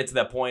get to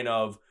that point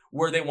of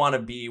where they want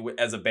to be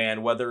as a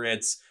band, whether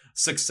it's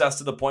success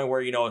to the point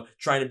where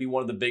trying to be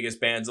one of the biggest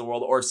bands in the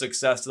world, or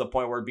success to the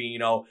point where being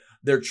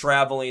they're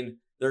traveling,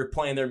 they're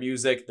playing their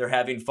music, they're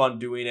having fun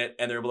doing it,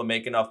 and they're able to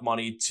make enough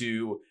money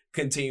to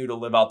continue to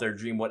live out their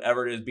dream,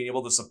 whatever it is. Being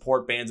able to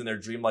support bands in their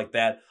dream like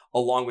that,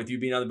 along with you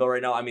being on the bill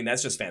right now, I mean,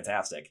 that's just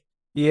fantastic.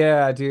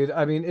 Yeah, dude.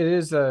 I mean,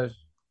 it's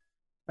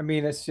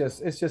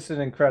just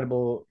an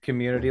incredible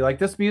community. Like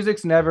this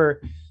music's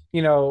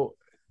you know,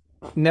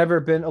 never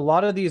been a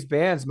lot of these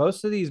bands,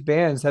 most of these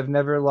bands have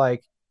never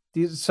like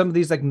some of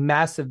these like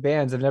massive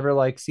bands have never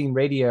like seen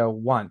radio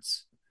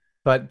once,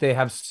 but they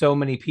have so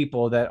many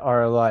people that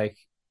are like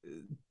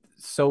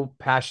so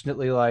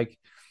passionately like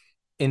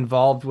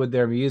involved with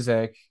their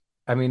music.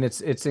 I mean,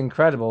 it's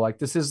incredible. Like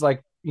this is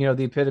like,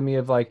 the epitome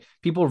of like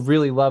people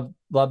really love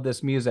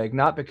this music,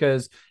 not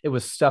because it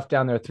was stuffed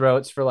down their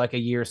throats for like a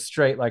year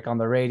straight, like on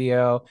the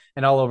radio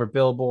and all over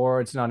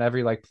billboards and on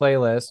every like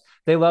playlist.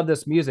 They love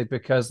this music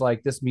because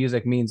like this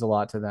music means a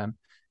lot to them.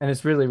 And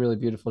it's really, really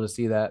beautiful to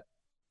see that.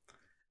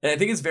 And I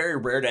think it's very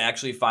rare to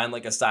actually find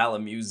like a style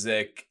of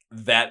music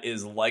that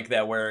is like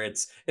that, where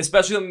it's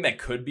especially something that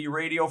could be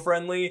radio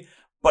friendly,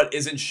 but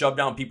isn't shoved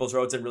down people's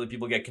throats and really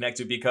people get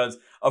connected. Because,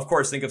 of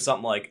course, think of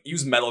something like,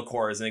 use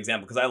metalcore as an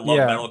example, because I love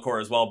Yeah.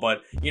 metalcore as well.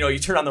 But, you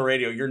turn on the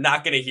radio, you're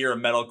not going to hear a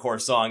metalcore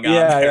song on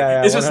Yeah, there. yeah,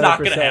 yeah. It's just not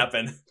going to 100%.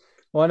 happen.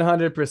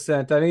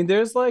 100%. I mean,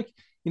 there's like,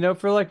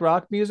 for like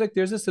rock music,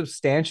 there's a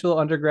substantial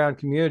underground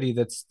community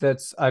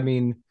I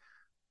mean,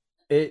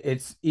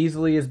 it's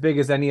easily as big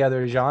as any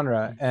other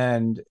genre,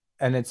 and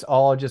it's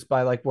all just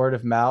by like word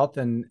of mouth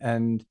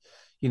and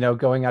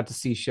going out to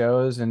see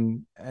shows,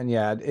 and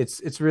yeah,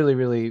 it's really,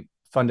 really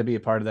fun to be a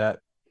part of that.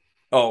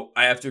 Oh,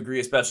 I have to agree,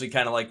 especially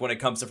kind of like when it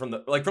comes to from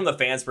the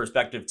fans'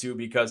 perspective too,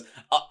 because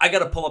I got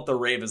to pull up the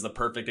rave as the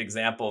perfect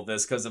example of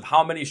this because of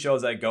how many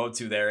shows I go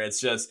to there. It's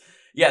just,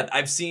 yeah,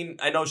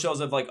 I know shows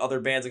of like other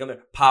bands, like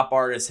other pop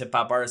artists, hip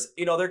hop artists,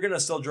 they're gonna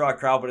still draw a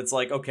crowd, but it's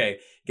like, okay,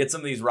 get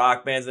some of these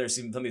rock bands there,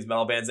 see some of these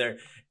metal bands there.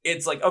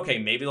 It's like, okay,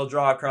 maybe they'll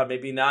draw a crowd,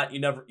 maybe not.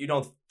 You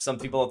don't. Some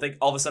people don't think.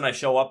 All of a sudden, I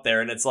show up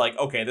there and it's like,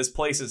 okay, this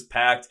place is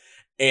packed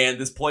and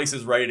this place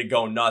is ready to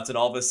go nuts. And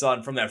all of a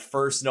sudden, from that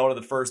first note of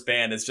the first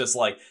band, it's just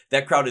like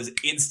that crowd is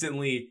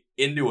instantly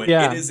into it. It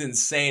Yeah. is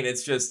insane.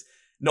 It's just,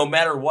 no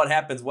matter what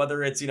happens,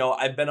 whether it's,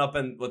 I've been up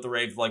in with the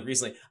rave like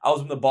recently. I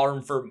was in the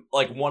ballroom for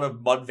like one of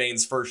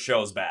Mudvayne's first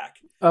shows back.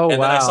 Oh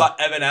And then I wow. saw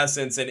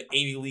Evanescence and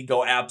Amy Lee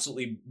go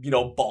absolutely,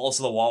 balls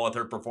to the wall with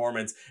her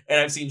performance. And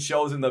I've seen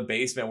shows in the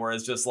basement where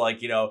it's just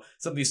like,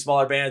 some of these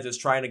smaller bands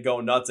just trying to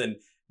go nuts. And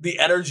the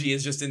energy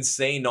is just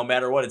insane no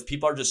matter what. It's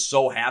people are just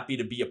so happy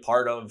to be a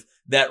part of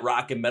that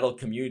rock and metal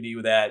community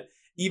that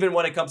even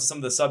when it comes to some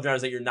of the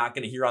subgenres that you're not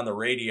going to hear on the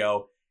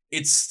radio,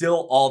 it's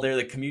still all there.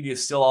 The community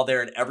is still all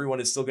there and everyone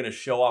is still going to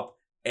show up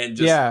and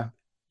just, Yeah.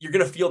 you're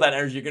going to feel that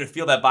energy. You're going to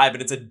feel that vibe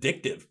and it's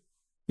addictive.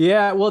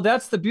 Yeah, well,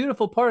 that's the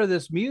beautiful part of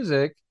this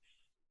music.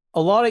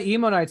 A lot of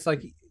emo nights,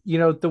 like,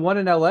 the one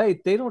in LA,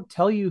 they don't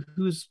tell you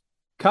who's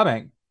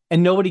coming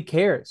and nobody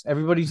cares.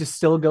 Everybody just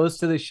still goes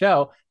to the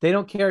show. They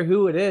don't care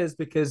who it is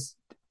because,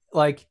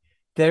 like,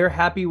 they're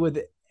happy with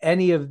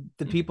any of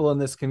the people in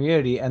this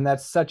community. And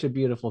that's such a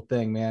beautiful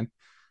thing, man.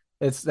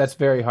 That's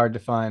very hard to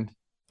find.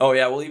 Oh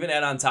yeah, we'll even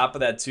add on top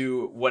of that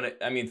too.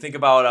 Think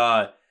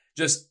about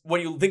just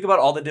when you think about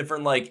all the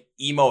different like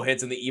emo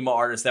hits and the emo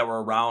artists that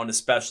were around,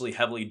 especially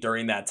heavily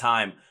during that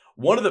time.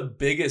 One of the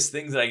biggest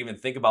things that I even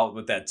think about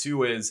with that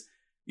too is,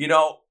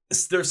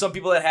 there's some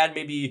people that had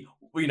maybe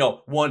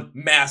one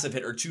massive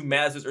hit or two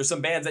massive, or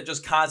some bands that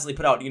just constantly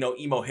put out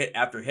emo hit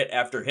after hit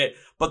after hit.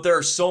 But there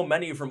are so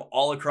many from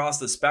all across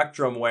the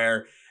spectrum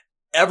where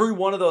every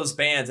one of those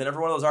bands and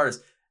every one of those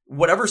artists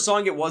whatever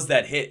song it was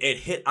that hit, it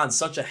hit on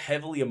such a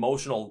heavily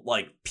emotional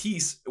like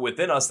piece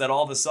within us that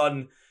all of a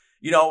sudden,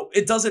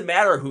 it doesn't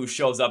matter who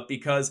shows up,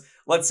 because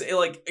let's say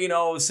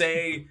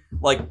say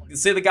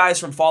the guys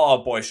from Fall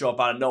Out Boy show up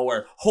out of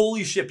nowhere.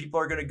 Holy shit, people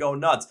are gonna go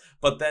nuts.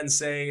 But then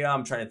say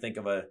I'm trying to think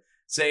of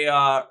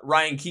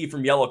Ryan Key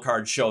from Yellow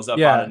Card shows up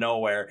out of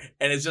nowhere,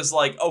 and it's just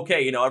like,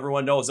 okay,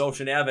 everyone knows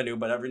Ocean Avenue,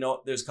 but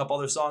there's a couple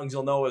other songs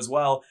you'll know as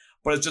well.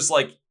 But it's just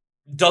like,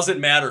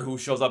 doesn't matter who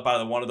shows up out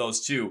of one of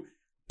those two.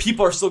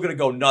 People are still going to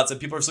go nuts, and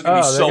people are still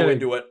going to be so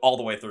into it all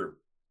the way through.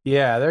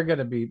 Yeah, they're going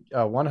to be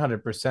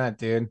 100%,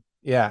 dude.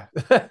 Yeah.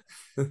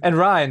 And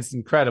Ryan's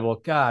incredible.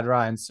 God,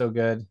 Ryan's so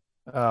good.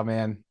 Oh,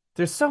 man.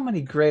 There's so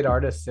many great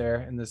artists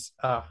there in this.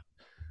 Oh,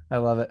 I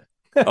love it.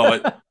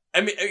 I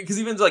mean, because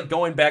even like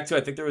going back to,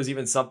 I think there was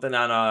even something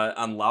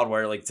on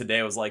Loudwire like today.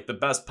 It was like the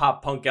best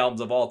pop punk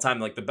albums of all time,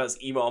 like the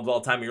best emo albums of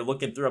all time. And you're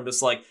looking through, I'm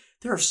just like,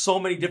 there are so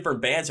many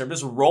different bands here. I'm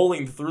just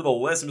rolling through the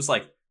list. I'm just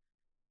like,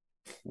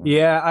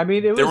 yeah, I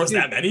mean, there was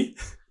that many.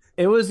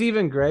 It was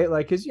even great,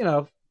 like, because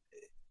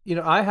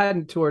I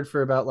hadn't toured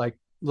for about like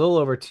a little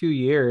over 2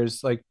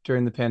 years, like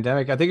during the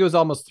pandemic. I think it was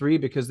almost 3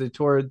 because the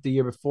tour the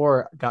year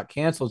before got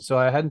canceled, so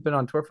I hadn't been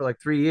on tour for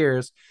like 3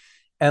 years,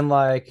 and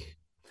like,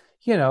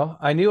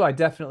 I knew I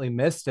definitely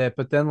missed it,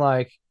 but then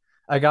like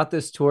I got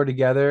this tour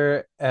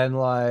together, and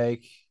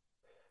like,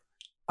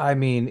 I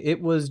mean,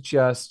 it was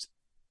just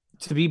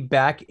to be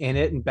back in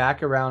it and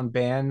back around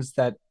bands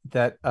that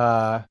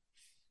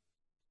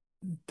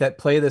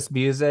play this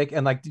music,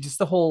 and like just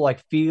the whole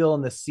like feel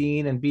and the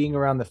scene and being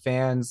around the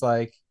fans,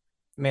 like,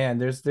 man,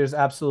 there's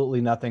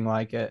absolutely nothing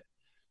like it.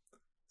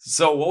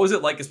 So what was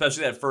it like,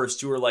 especially that first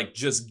tour, like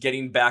just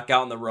getting back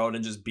out on the road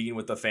and just being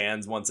with the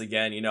fans once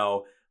again,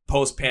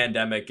 post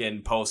pandemic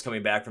and post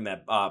coming back from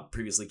that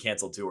previously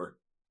canceled tour?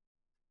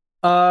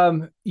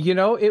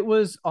 It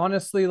was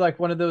honestly like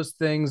one of those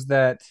things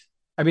that,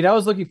 I mean, I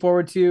was looking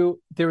forward to.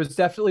 There was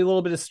definitely a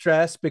little bit of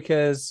stress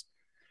because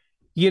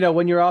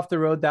when you're off the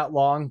road that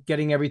long,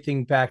 getting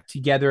everything back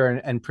together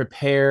and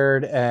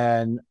prepared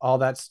and all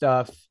that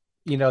stuff,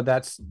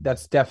 that's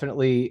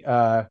definitely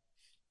a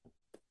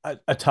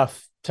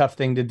tough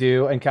thing to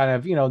do. And kind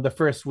of, the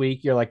first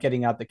week you're like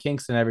getting out the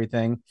kinks and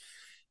everything.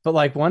 But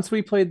like once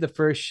we played the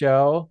first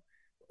show,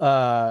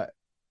 like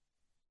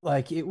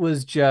it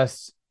was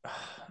just,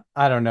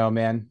 I don't know,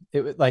 man.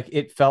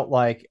 It felt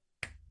like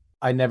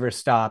I never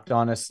stopped,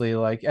 honestly.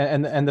 Like,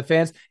 and the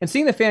fans, and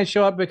seeing the fans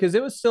show up, because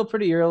it was still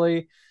pretty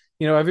early.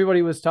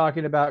 Everybody was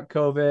talking about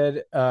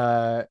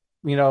COVID.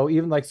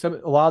 Even like a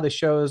lot of the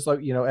shows, like,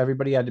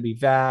 everybody had to be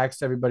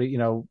vaxxed. Everybody,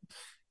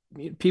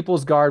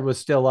 people's guard was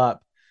still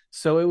up.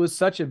 So it was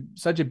such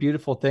a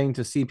beautiful thing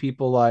to see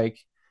people like,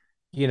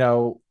 you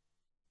know,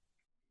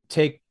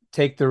 take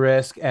the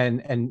risk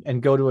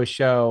and go to a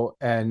show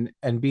and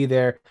be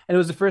there. And it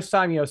was the first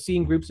time,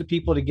 seeing groups of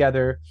people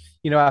together,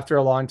 after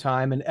a long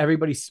time, and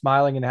everybody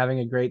smiling and having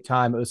a great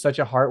time. It was such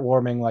a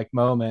heartwarming like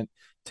moment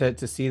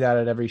to see that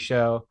at every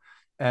show.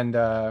 And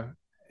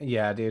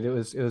yeah, dude, it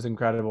was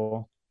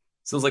incredible.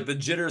 So it's like the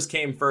jitters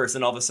came first,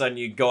 and all of a sudden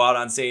you go out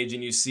on stage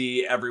and you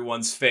see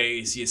everyone's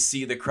face, you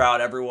see the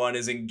crowd, everyone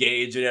is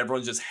engaged, and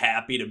everyone's just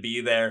happy to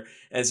be there.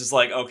 And it's just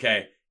like,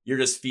 okay, you're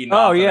just feeding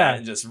off of that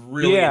and just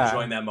really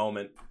enjoying that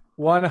moment.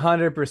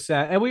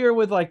 100%. And we were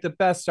with like the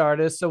best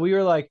artists. So we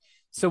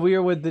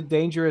were with the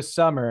Dangerous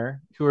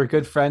Summer, who are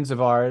good friends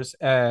of ours,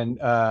 and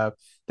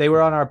they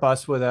were on our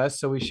bus with us.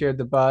 So we shared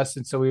the bus,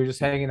 and so we were just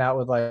hanging out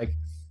with like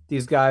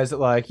these guys that,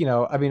 like,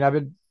 I mean, I've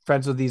been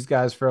friends with these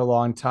guys for a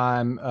long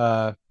time.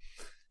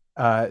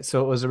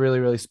 So it was a really,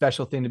 really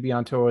special thing to be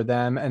on tour with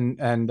them.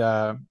 And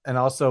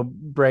also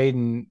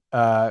Braden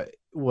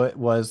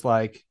was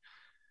like,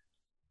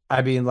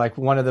 I mean, like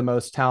one of the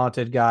most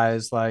talented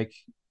guys, like,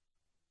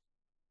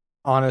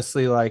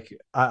 honestly, like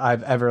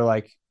I've ever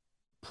like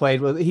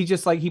played with. He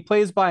just like, he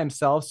plays by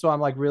himself. So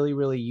I'm like really,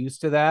 really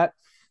used to that.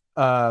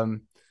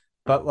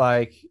 But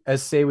like,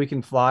 as Say We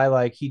Can Fly,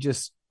 like he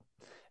just,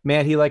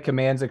 man, he like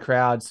commands a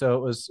crowd.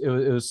 So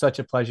it was such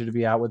a pleasure to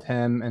be out with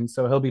him. And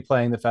so he'll be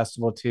playing the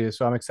festival too.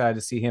 So I'm excited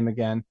to see him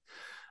again.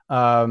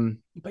 But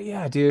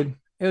yeah, dude,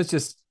 it was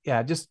just,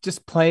 yeah,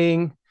 just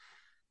playing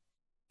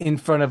in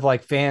front of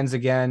like fans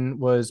again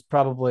was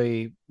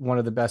probably one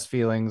of the best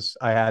feelings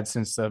I had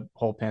since the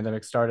whole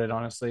pandemic started.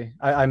 Honestly,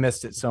 I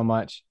missed it so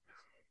much.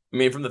 I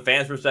mean, from the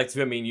fans'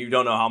 perspective, I mean, you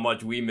don't know how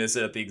much we miss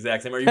it at the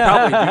exact same, or you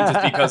probably do,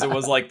 just because it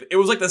was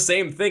like the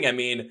same thing. I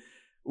mean,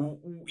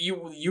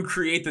 you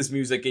create this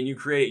music and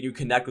you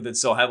connect with it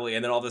so heavily,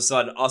 and then all of a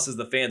sudden, us as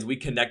the fans, we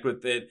connect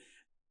with it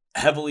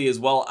heavily as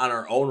well on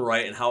our own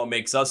right, and how it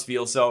makes us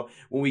feel. So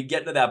when we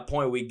get to that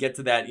point, we get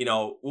to that,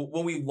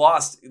 when we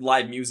lost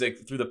live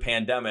music through the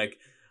pandemic,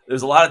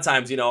 there's a lot of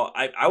times,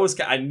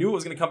 I knew it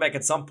was going to come back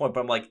at some point,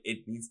 but I'm like,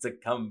 it needs to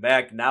come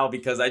back now,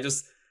 because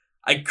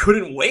I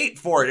couldn't wait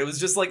for it. It was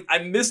just like,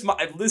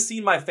 I've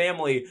seen my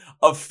family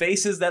of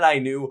faces that I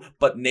knew,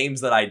 but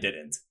names that I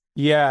didn't.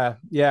 Yeah,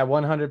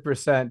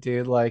 100%,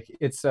 dude. Like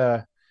it's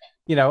and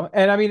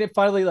I mean, it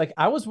finally, like,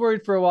 I was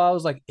worried for a while. I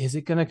was like, is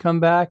it gonna come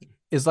back?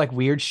 Is like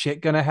weird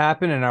shit gonna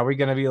happen? And are we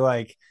gonna be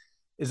like,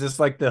 is this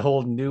like the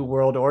whole new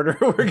world order?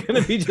 We're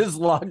gonna be just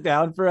locked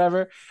down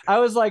forever. I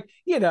was like,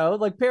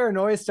 like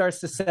paranoia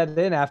starts to set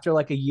in after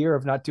like a year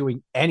of not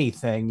doing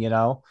anything.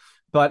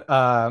 But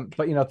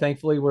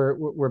thankfully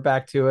we're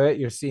back to it.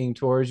 You're seeing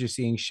tours, you're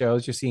seeing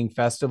shows, you're seeing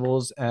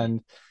festivals,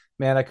 and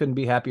man, I couldn't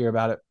be happier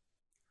about it.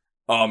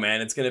 Oh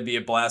man, it's gonna be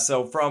a blast.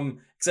 So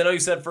because I know you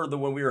said for the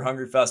When We Were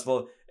Hungry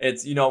festival,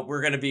 it's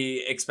we're gonna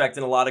be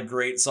expecting a lot of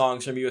great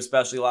songs from you,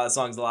 especially a lot of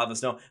songs a lot of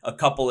us know, a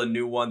couple of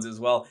new ones as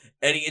well.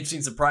 Any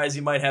interesting surprise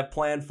you might have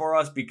planned for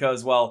us?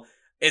 Because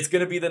it's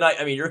gonna be the night.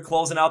 I mean, you're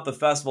closing out the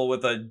festival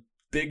with a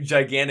big,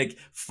 gigantic,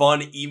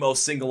 fun emo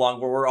sing along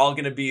where we're all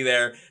gonna be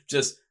there,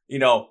 just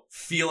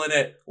feeling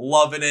it,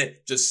 loving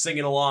it, just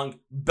singing along,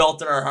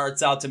 belting our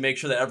hearts out to make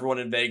sure that everyone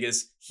in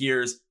Vegas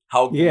hears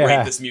how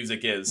great this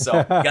music is. So,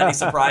 you got any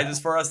surprises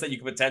for us that you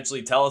can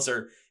potentially tell us,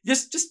 or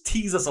just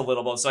tease us a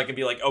little bit so I can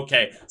be like,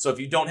 okay, so if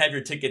you don't have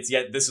your tickets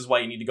yet, this is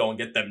why you need to go and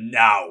get them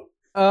now.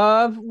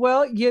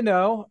 Well,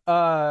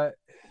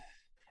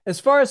 as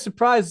far as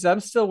surprises, I'm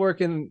still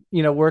working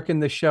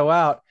the show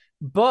out,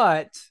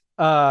 but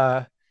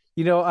I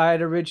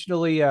had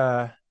originally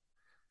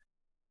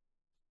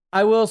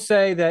I will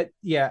say that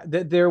yeah,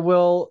 that there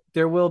will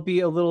be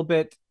a little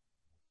bit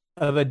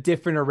of a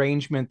different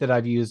arrangement that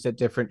I've used at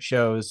different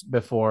shows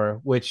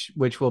before, which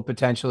will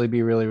potentially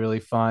be really really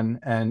fun.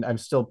 And I'm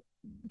still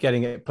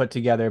getting it put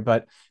together,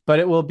 but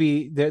it will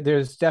be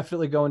there's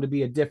definitely going to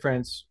be a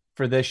difference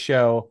for this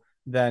show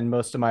than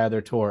most of my other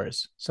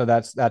tours. So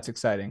that's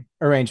exciting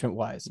arrangement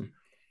wise.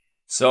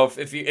 So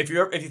if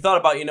you thought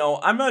about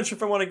I'm not sure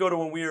if I want to go to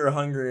When We Were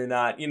Hungry or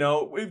not,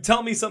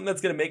 tell me something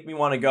that's gonna make me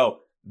want to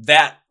go.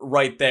 That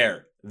right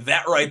there,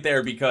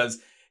 because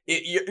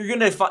you're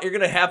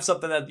gonna have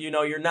something that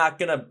you're not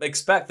gonna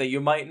expect, that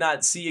you might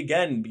not see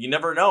again. You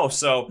never know.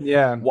 So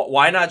yeah,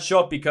 why not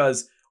show up?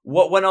 Because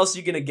when else are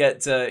you gonna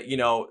get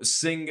to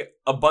sing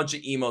a bunch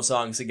of emo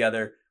songs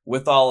together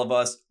with all of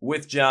us,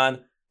 with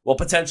John? Well,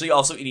 potentially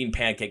also eating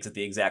pancakes at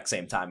the exact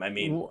same time. I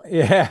mean,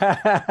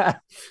 yeah,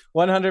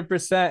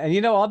 100%.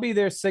 And I'll be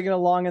there singing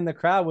along in the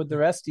crowd with the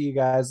rest of you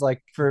guys,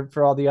 like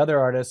for all the other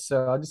artists.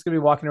 So I'm just gonna be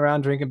walking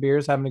around drinking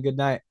beers, having a good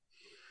night.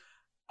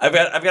 I've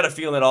got a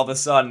feeling that all of a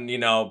sudden,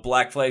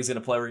 Black Flag's gonna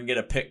play. We're gonna get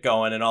a pit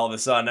going, and all of a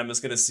sudden, I'm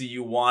just gonna see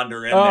you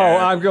wander in there.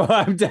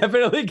 I'm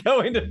definitely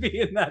going to be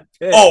in that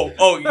pit.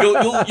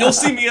 You'll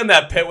see me in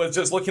that pit with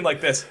just looking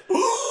like this,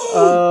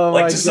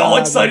 just all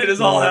excited as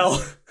all hell.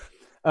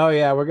 Oh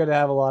yeah, we're gonna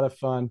have a lot of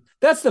fun.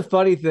 That's the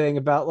funny thing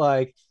about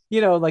like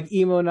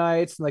emo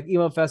nights and like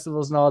emo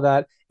festivals and all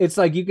that. It's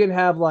like you can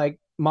have like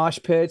mosh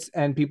pits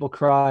and people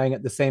crying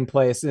at the same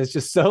place, and it's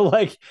just so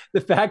like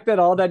the fact that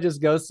all that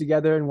just goes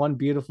together in one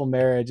beautiful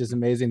marriage is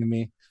amazing to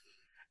me.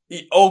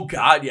 Oh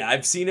God, yeah,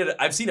 I've seen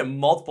it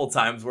multiple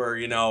times where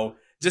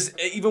just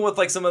even with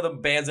like some of the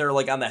bands that are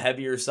like on the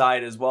heavier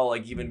side as well,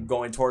 like even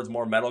going towards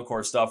more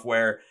metalcore stuff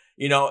where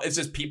it's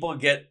just people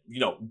get,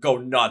 go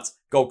nuts,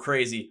 go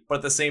crazy. But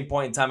at the same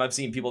point in time, I've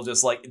seen people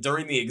just like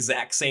during the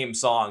exact same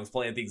songs,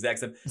 playing at the exact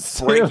same,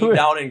 breaking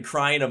down and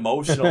crying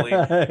emotionally.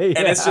 Yeah.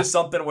 And it's just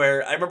something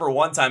where I remember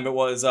one time it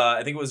was,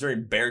 I think it was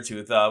during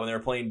Beartooth when they were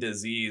playing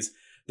Disease.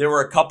 There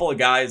were a couple of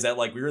guys that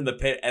like we were in the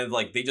pit and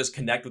like they just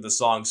connect with the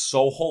song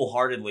so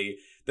wholeheartedly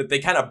that they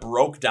kind of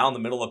broke down the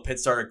middle of pit,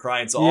 started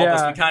crying. So all of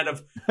us, we kind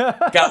of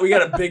we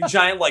got a big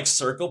giant like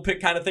circle pit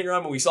kind of thing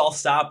around, and we all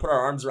stop, put our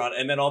arms around,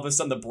 and then all of a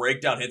sudden the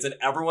breakdown hits, and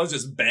everyone's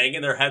just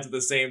banging their heads at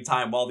the same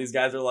time while these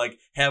guys are like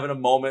having a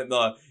moment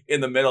in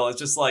the middle. It's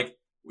just like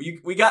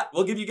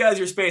we'll give you guys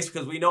your space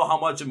because we know how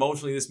much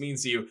emotionally this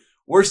means to you.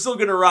 We're still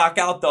gonna rock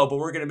out though, but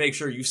we're gonna make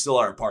sure you still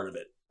are a part of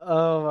it.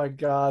 Oh my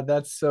God,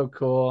 that's so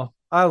cool.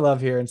 I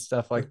love hearing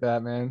stuff like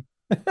that, man.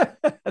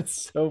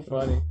 That's so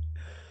funny.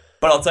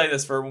 But I'll tell you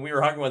this, for When We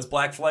Were Hungry, once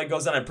Black Flag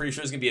goes on, I'm pretty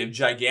sure it's gonna be a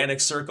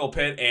gigantic circle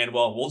pit, and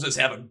we'll just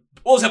have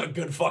a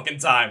good fucking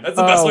time. That's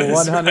the best way to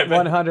describe it.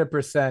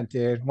 100%,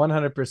 dude.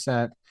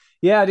 100%.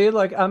 Yeah, dude.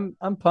 Like I'm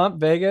pumped.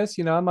 Vegas.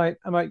 I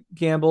might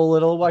gamble a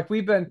little. Like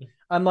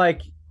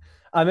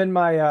I'm in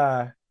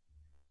my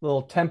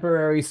little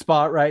temporary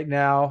spot right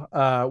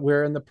now.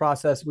 We're in the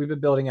process. We've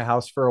been building a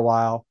house for a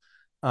while.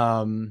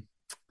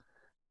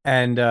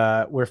 And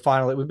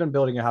we've been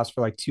building a house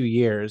for like 2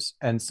 years,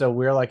 and so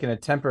we're like in a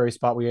temporary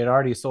spot. We had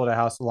already sold a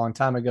house a long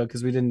time ago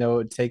because we didn't know it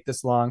would take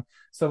this long.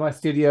 So my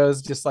studio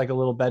is just like a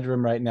little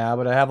bedroom right now,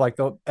 but I have like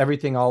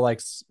everything all like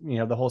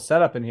the whole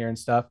setup in here and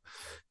stuff.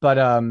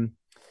 But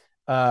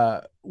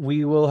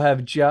we will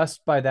have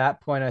just by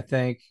that point, I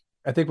think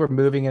we're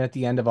moving in at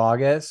the end of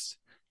August,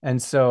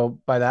 and so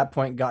by that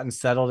point gotten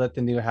settled at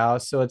the new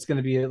house. So it's going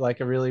to be like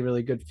a really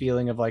really good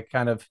feeling of like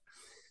kind of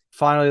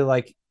finally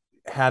like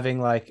having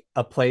like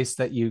a place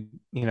that you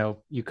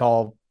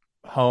call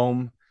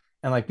home,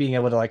 and like being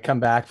able to like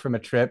come back from a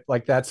trip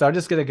like that. So I'm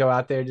just gonna go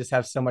out there, just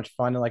have so much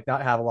fun, and like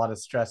not have a lot of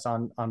stress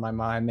on my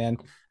mind, man.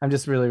 I'm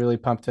just really really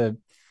pumped to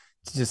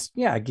just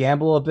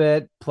gamble a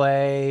bit,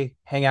 play,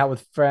 hang out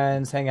with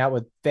friends, hang out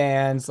with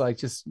fans, like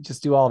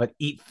just do all of it,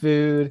 eat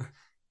food,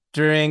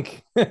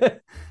 drink,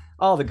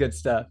 all the good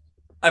stuff.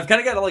 I've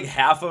kind of got like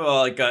half of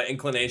a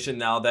inclination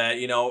now that,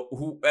 you know,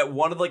 who at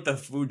one of like the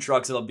food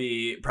trucks that'll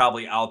be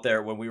probably out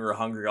there when we were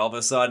hungry, all of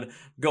a sudden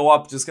go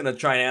up, just gonna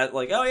try and add,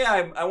 like, oh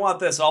yeah, I want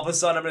this. All of a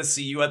sudden I'm gonna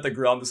see you at the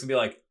grill. I'm just gonna be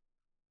like,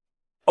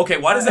 okay,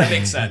 why does that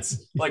make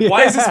sense? Like,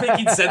 why is this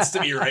making sense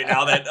to me right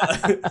now?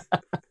 That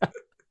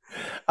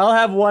I'll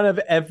have one of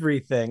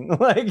everything.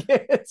 Like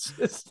it's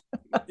just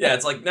yeah,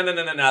 it's like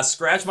no.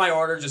 Scratch my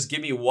order. Just give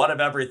me one of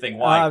everything.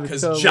 Why?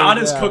 Because totally John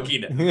is down.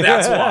 cooking it.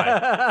 That's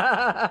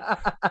why.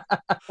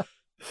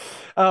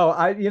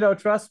 Oh,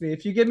 trust me.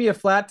 If you give me a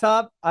flat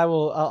top,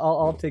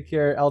 I'll take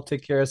care. I'll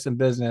take care of some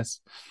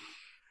business.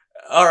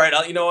 All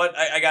right, you know what?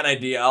 I got an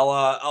idea.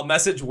 I'll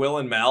message Will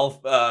and Mal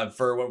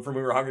for when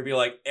we were hungry. Be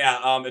like,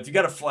 yeah, if you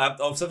got a flat,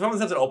 so if someone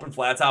has an open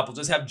flat top, we'll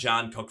just have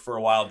John cook for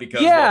a while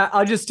because yeah,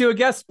 I'll just do a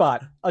guest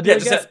spot. I'll do a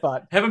guest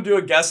spot. Have him do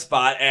a guest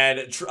spot, and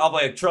I'll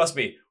be like, trust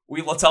me,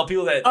 we'll tell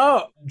people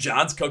that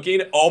John's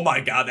cooking. Oh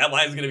my god, that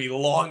line's gonna be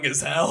long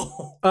as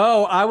hell.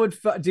 Oh, I would,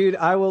 dude.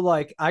 I will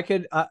I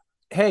could.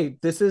 Hey,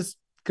 this is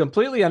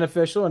completely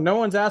unofficial and no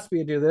one's asked me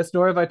to do this,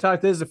 nor have I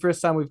talked. This is the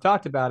first time we've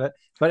talked about it.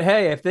 But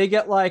hey, if they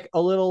get like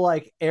a little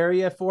like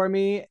area for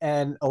me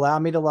and allow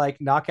me to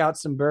like knock out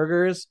some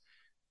burgers,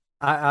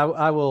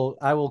 I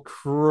will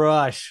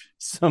crush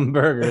some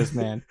burgers,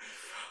 man.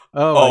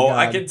 Oh,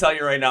 I can tell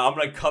you right now, I'm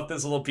going to cut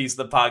this little piece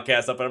of the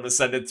podcast up and I'm going to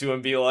send it to him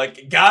and be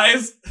like,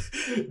 guys,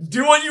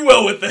 do what you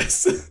will with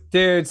this.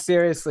 Dude,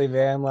 seriously,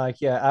 man.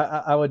 Like, yeah,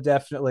 I would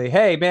definitely.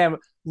 Hey, man,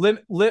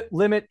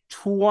 limit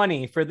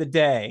 20 for the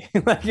day.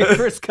 Like,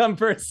 first come,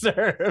 first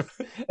serve.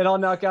 And I'll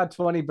knock out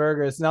 20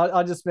 burgers. And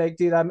I'll just make,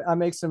 dude, I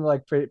make some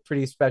like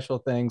pretty special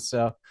things.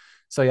 So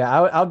yeah,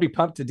 I would be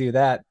pumped to do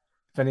that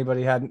if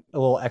anybody had a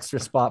little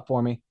extra spot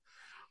for me.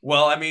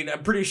 Well, I mean,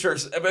 I'm pretty sure,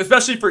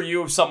 especially for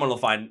you, someone will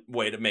find a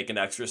way to make an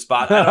extra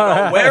spot. I don't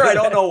know where, I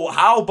don't know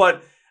how,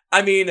 but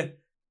I mean,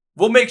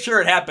 we'll make sure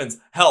it happens.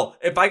 Hell,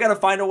 if I got to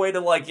find a way to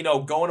like, you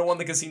know, go into one of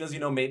the casinos, you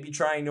know, maybe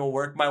trying to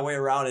work my way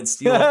around and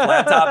steal a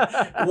flat top,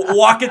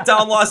 walk it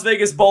down Las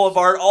Vegas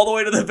Boulevard all the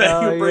way to the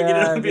venue, bring it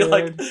in and be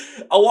like,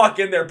 I'll walk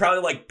in there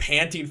probably like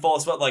panting full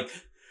of sweat, like,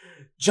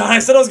 John, I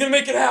said I was going to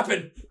make it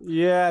happen.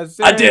 Yeah,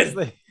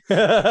 seriously.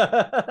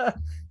 I did.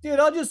 Dude,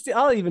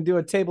 I'll even do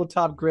a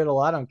tabletop griddle.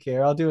 I don't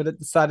care. I'll do it at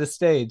the side of the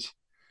stage.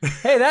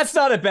 Hey, that's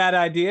not a bad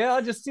idea.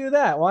 I'll just do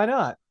that. Why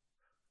not?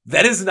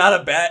 That is not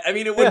a bad. I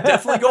mean, it would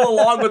definitely go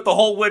along with the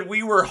whole when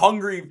we were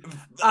hungry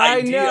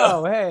idea. I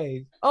know.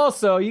 Hey,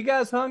 also, you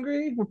guys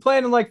hungry? We're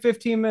playing in like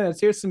 15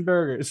 minutes. Here's some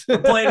burgers. We're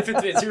playing in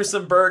 15 minutes. Here's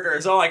some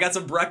burgers. Oh, I got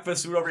some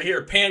breakfast food over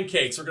here.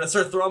 Pancakes. We're gonna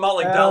start throwing them out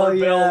like dollar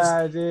bills.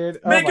 Yeah, dude.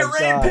 Make it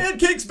rain,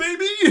 pancakes,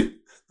 baby.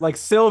 Like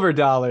silver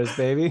dollars,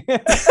 baby.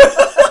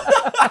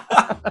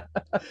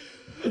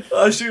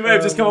 She may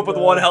have just come up with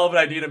one hell of an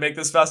idea to make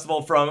this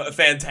festival from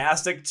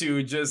fantastic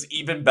to just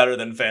even better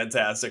than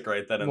fantastic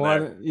right then and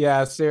there.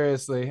 Yeah,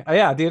 seriously.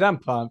 Yeah, dude, I'm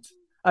pumped.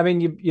 I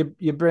mean,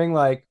 you bring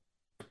like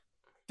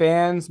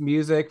fans,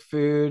 music,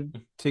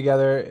 food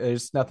together.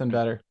 There's nothing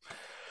better.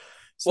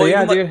 So, well,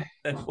 yeah, dude.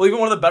 Well, even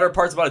one of the better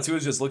parts about it too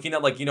is just looking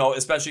at like, you know,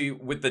 especially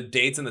with the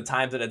dates and the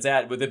times that it's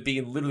at, with it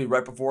being literally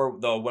right before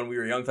the When We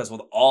Were Young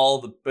festival,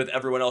 with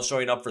everyone else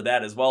showing up for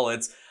that as well.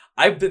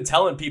 I've been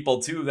telling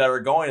people too that are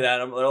going to that,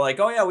 and they're like,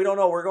 "Oh yeah, we don't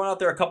know. We're going out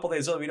there a couple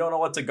days early. We don't know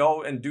what to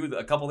go and do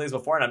a couple days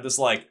before." And I'm just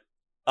like,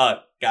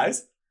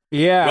 guys,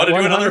 yeah, you want to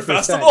do another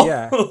festival?"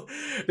 Yeah.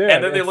 Dude,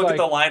 and then they look at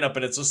the lineup,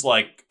 and it's just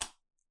like,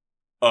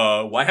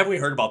 why haven't we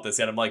heard about this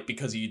yet? I'm like,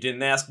 because you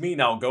didn't ask me.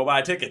 Now go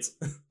buy tickets.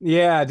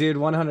 Yeah, dude,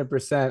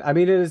 100%. I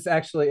mean, it is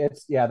actually,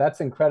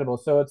 that's incredible.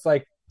 So it's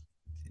like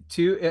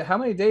how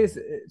many days?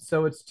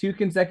 So it's 2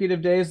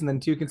 consecutive days and then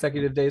 2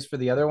 consecutive days for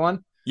the other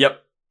one.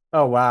 Yep.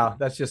 Oh, wow.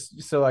 That's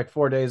just so like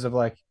 4 days of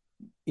like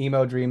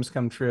emo dreams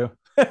come true.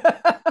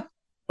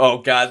 Oh,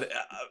 God.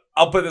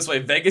 I'll put it this way.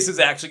 Vegas is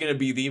actually going to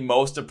be the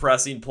most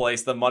depressing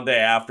place the Monday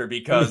after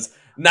because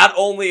not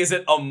only is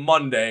it a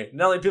Monday,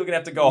 not only people going to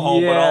have to go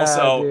home, but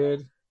also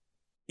dude.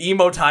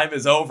 Emo time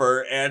is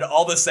over and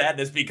all the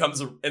sadness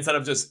becomes, instead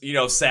of just, you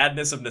know,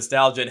 sadness of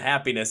nostalgia and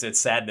happiness, it's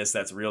sadness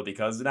that's real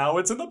because now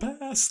it's in the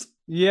past.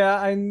 Yeah,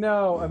 I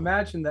know.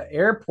 Imagine the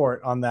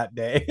airport on that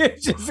day.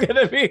 It's just going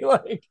to be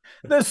like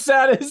the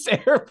saddest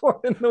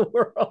airport in the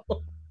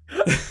world.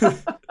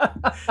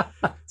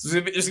 So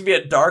there's going to be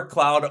a dark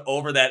cloud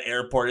over that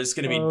airport. It's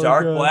going to be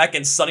dark, black,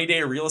 and Sunny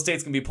Day Real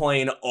Estate's going to be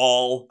playing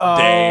all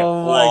day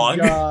long.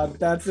 Oh, my God.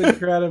 That's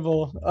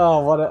incredible.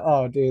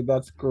 Oh, dude,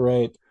 that's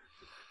great.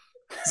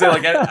 So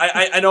like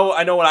I know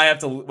when I have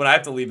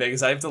to leave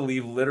Vegas, I have to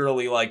leave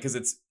literally like because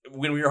it's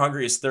When We Were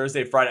Hungry is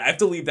Thursday, Friday. I have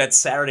to leave that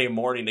Saturday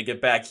morning to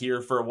get back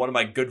here for one of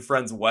my good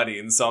friends'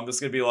 weddings. So I'm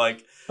just gonna be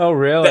like, oh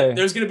really?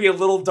 There's gonna be a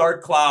little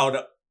dark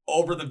cloud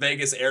over the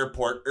Vegas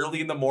airport early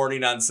in the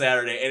morning on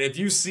Saturday, and if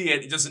you see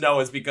it, just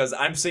know it's because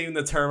I'm sitting in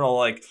the terminal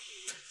like.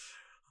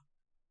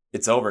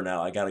 It's over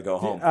now. I gotta go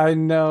home. I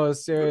know,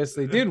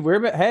 seriously, dude.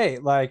 Hey,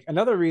 like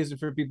another reason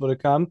for people to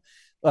come.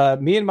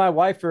 Me and my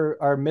wife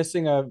are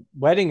missing a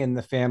wedding in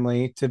the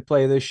family to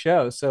play this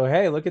show. So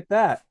hey, look at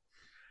that.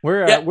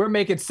 We're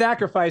making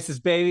sacrifices,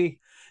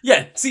 baby.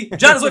 Yeah, see,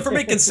 John is like for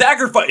making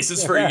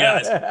sacrifices for you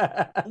guys.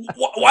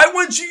 Why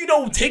wouldn't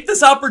you, take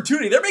this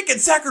opportunity? They're making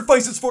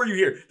sacrifices for you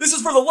here. This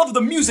is for the love of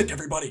the music,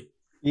 everybody.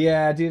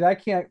 Yeah, dude, I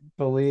can't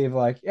believe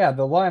the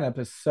lineup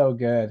is so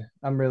good.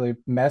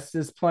 Mest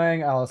is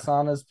playing,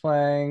 Alessana's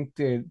playing,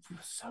 dude,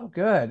 so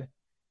good.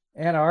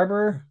 Ann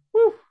Arbor,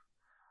 woo.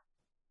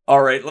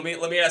 All right, let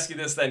me ask you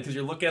this then, because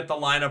you're looking at the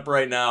lineup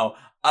right now.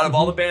 Out of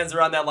all the bands that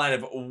are on that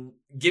lineup,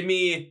 give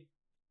me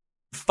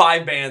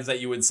 5 bands that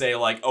you would say,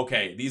 like,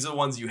 okay, these are the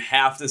ones you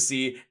have to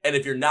see, and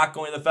if you're not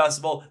going to the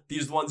festival,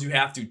 these are the ones you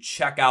have to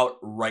check out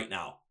right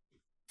now.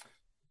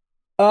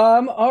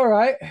 All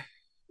right.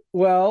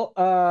 Well,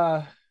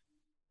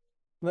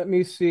 let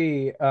me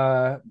see.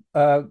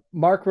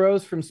 Mark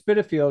Rose from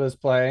Spitalfield is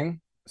playing,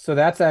 so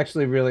that's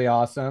actually really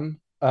awesome.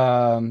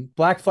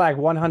 Black Flag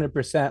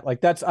 100%.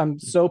 Like I'm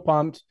so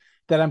pumped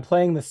that I'm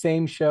playing the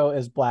same show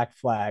as Black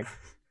Flag.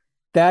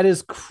 That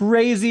is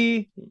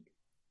crazy.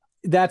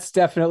 That's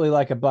definitely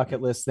like a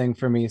bucket list thing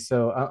for me.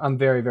 So I'm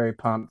very, very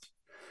pumped.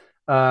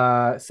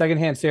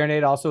 Secondhand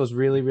Serenade also is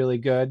really, really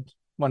good.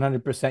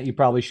 100%. You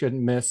probably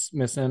shouldn't miss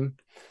him.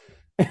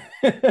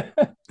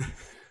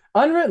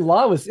 Unwritten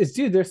Law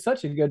dude, they're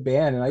such a good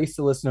band, and I used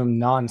to listen to them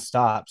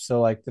nonstop. So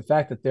like the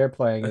fact that they're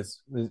playing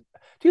is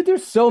dude,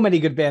 there's so many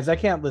good bands. I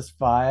can't list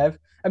 5.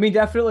 I mean,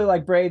 definitely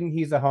like Braden,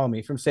 he's a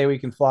homie from Say We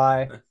Can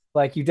Fly.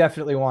 Like you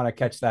definitely want to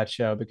catch that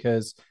show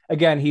because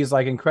again, he's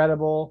like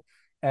incredible.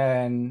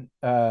 And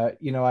I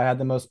had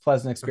the most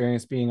pleasant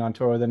experience being on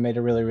tour with him, made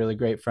a really, really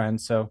great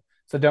friend. So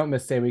don't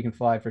miss Say We Can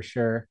Fly for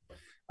sure.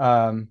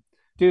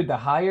 Dude, The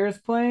Hire is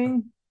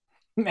playing.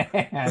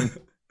 Man.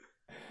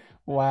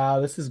 Wow,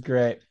 this is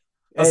great.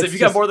 So if you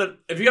got more than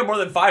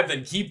 5,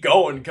 then keep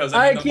going because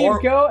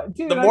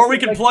the more we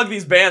can plug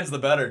these bands, the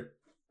better.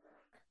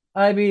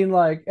 I mean,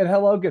 like, and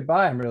Hello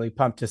Goodbye, I'm really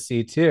pumped to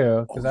see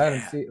too because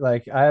I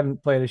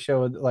haven't played a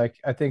show with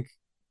I think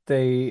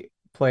they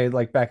played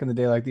like back in the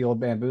day, like the old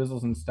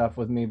Bamboozles and stuff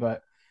with me,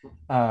 but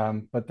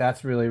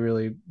that's really,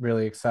 really,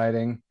 really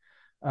exciting.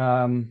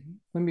 Let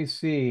me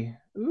see.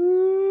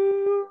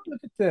 Ooh,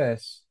 look at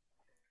this.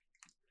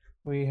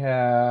 We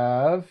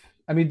have.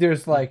 I mean,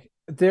 there's like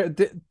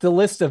the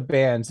list of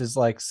bands is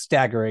like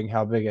staggering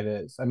how big it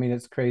is. I mean,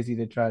 it's crazy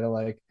to try to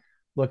like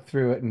look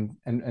through it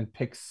and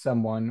pick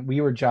someone.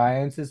 We Were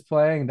Giants is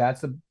playing.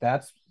 That's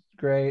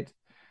great.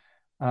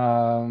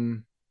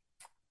 God,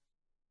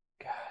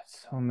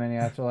 so many.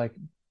 I have to like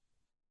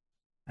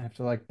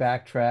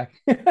backtrack.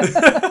 It's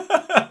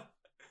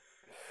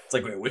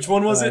like, wait, which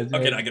one was it?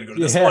 Okay, I gotta go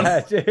to this one.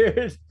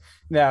 Dude.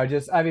 No,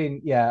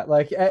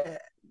 like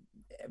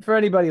for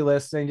anybody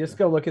listening, just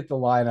go look at the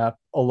lineup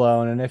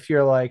alone. And if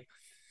you're like,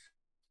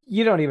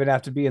 you don't even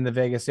have to be in the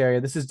Vegas area.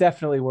 This is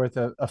definitely worth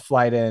a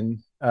flight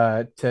in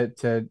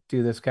to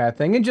do this kind of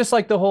thing. And just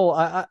like the whole,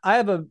 I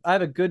have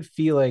a good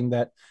feeling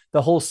that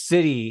the whole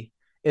city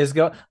is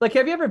going. Like,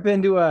 have you ever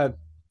been to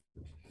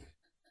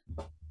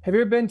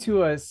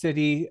a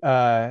city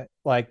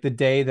like the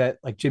day that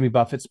like Jimmy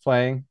Buffett's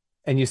playing?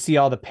 And you see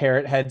all the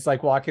parrot heads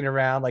like walking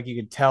around, like you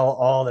could tell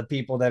all the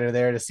people that are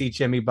there to see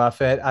Jimmy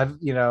Buffett.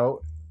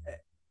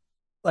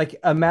 Like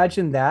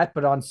imagine that,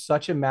 but on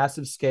such a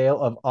massive scale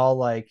of all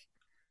like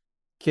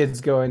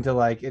kids going to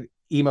like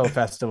emo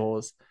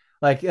festivals.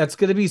 Like that's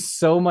going to be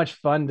so much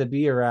fun to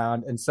be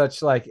around and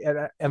such like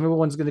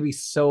everyone's going to be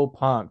so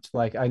pumped.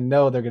 Like I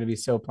know they're going to be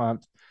so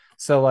pumped.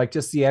 So like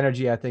just the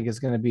energy I think is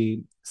going to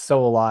be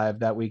so alive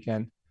that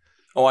weekend.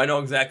 Oh, I know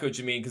exactly what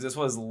you mean because this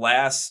was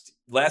last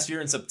year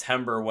in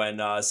September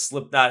when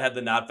Slipknot had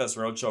the Knotfest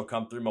Roadshow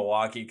come through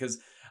Milwaukee because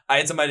I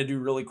had somebody to do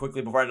really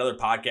quickly before another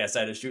podcast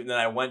I had to shoot, and then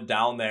I went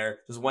down there,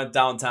 just went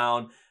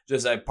downtown,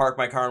 I parked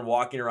my car and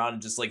walking around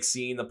and just like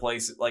seeing the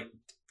place, like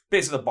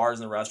basically the bars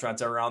and the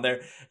restaurants are around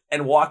there,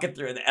 and walking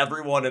through, and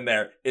everyone in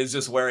there is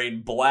just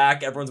wearing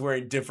black. Everyone's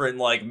wearing different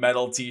like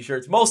metal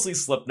t-shirts, mostly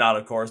Slipknot,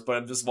 of course, but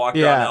I'm just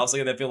walking around the house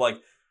and I feel like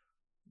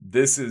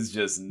this is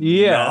just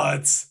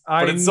nuts.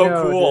 But it's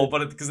so cool. Dude.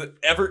 But because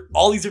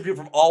all these people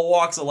from all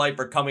walks of life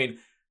are coming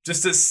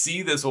just to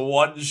see this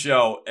one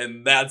show,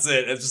 and that's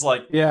it. It's just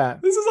like,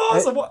 this is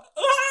awesome.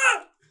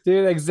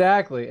 Dude,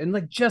 exactly. And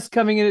like just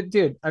coming in,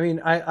 dude. I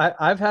mean,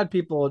 I've had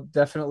people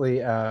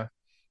definitely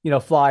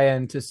fly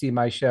in to see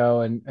my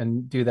show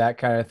and do that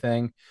kind of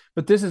thing.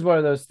 But this is one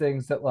of those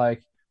things that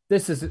like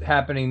this is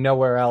happening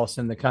nowhere else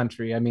in the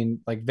country. I mean,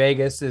 like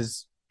Vegas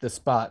is the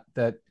spot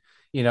that,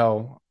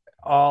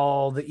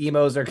 all the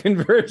emos are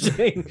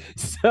converging.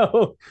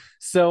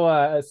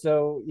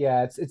 so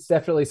yeah, it's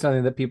definitely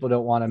something that people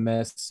don't want to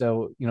miss.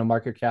 So,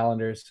 mark your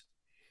calendars.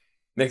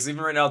 Because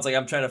even right now, it's like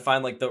I'm trying to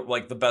find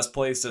the best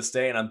place to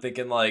stay, and I'm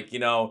thinking like,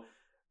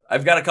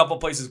 I've got a couple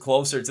places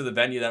closer to the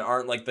venue that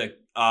aren't like the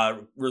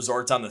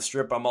resorts on the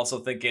strip. I'm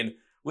also thinking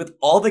with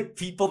all the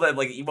people that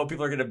like emo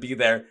people are going to be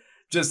there,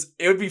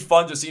 it would be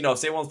fun just,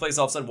 say one's place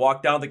all of a sudden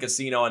walk down the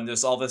casino and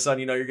just all of a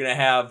sudden, you're going to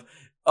have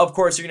of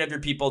course, you're gonna have your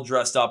people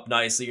dressed up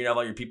nicely. You're gonna have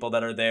all your people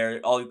that are there,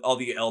 all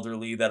the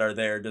elderly that are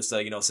there just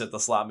to, sit the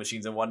slot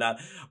machines and whatnot.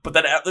 But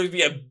then there'd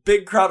be a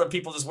big crowd of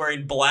people just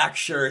wearing black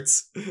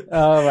shirts,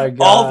 Oh my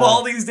all of god.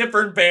 all these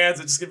different bands.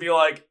 It's just gonna be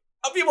like,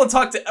 I'll be able to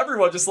talk to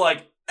everyone, just like,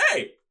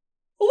 hey,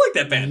 I like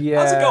that band.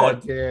 How's it Yeah, going?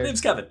 My dude.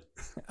 name's Kevin.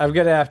 I'm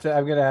gonna have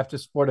to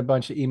sport a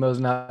bunch of emos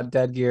not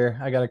dead gear.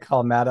 I gotta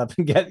call Matt up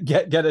and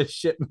get a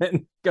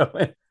shipment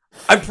going.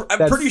 I'm pretty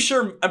That's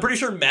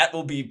sure Matt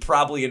will be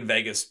probably in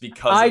Vegas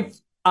because I of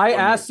I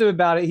when you're. asked him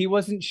about it. He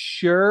wasn't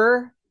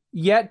sure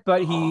yet,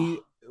 but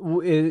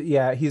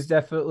yeah, he's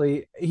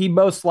definitely he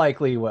most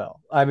likely will.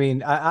 I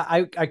mean,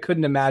 I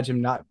couldn't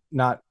imagine not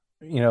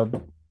you know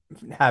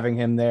having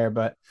him there,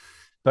 but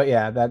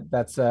yeah,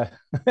 that's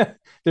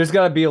there's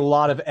got to be a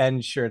lot of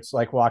end shirts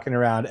like walking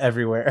around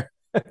everywhere.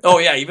 Oh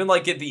yeah, even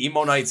like at the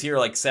emo nights here,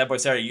 like Sad Boy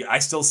Saturday, I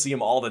still see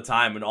him all the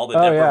time, and all the Oh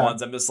different yeah,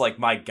 ones. I'm just like,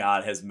 my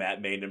God, has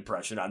Matt made an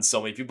impression on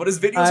so many people? But his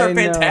videos are I know.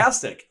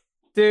 fantastic.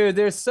 Dude,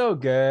 they're so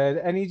good.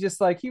 And he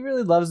just like he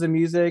really loves the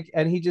music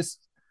and he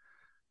just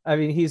I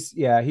mean he's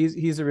yeah,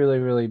 he's a really,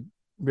 really,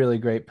 really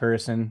great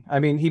person. I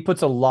mean, he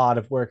puts a lot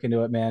of work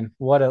into it, man.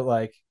 What a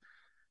like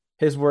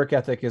his work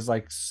ethic is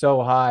like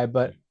so high,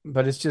 but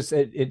it's just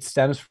it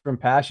stems from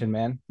passion,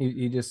 man.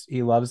 He just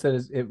he loves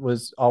it. It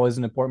was always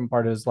an important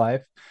part of his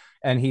life.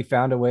 And he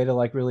found a way to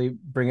like really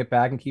bring it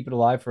back and keep it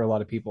alive for a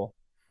lot of people.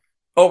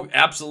 Oh,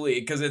 absolutely,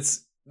 because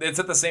it's at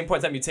the same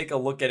point in time you take a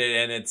look at it,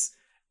 and it's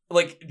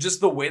like just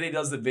the way they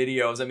does the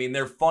videos. I mean,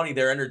 they're funny,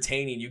 they're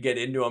entertaining. You get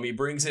into him. He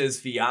brings his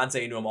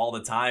fiance into him all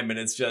the time, and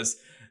it's just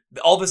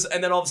all this.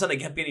 And then all of a sudden,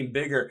 it kept getting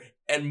bigger,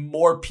 and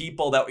more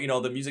people that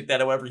the music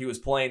that whatever he was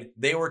playing,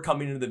 they were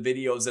coming into the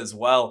videos as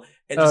well,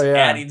 and Oh just yeah.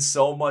 adding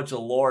so much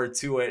allure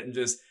to it, and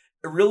just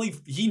really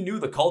he knew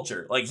the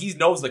culture. Like he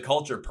knows the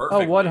culture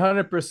Oh, perfectly.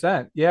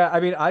 100%. Yeah, I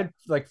mean, I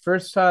like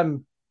first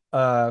time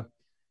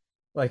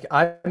like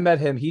I met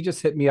him, he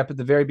just hit me up at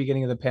the very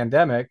beginning of the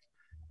pandemic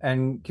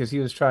and because he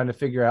was trying to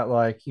figure out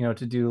like,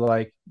 to do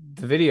like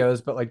the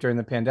videos, but like during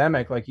the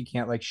pandemic, like you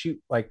can't like shoot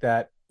like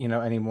that,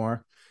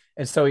 anymore.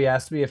 And so he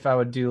asked me if I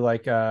would do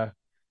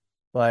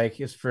like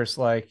his first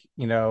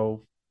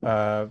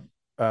uh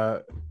uh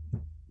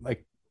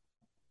like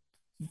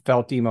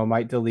felt demo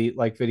might delete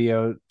like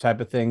video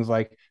type of things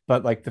like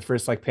but like the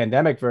first like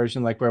pandemic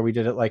version like where we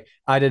did it like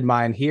I did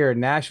mine here in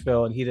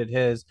Nashville and he did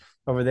his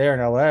over there in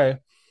LA.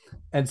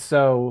 And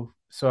so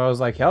I was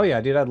like, hell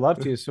yeah, dude, I'd love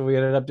to. So we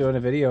ended up doing a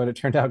video and it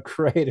turned out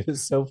great. It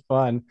was so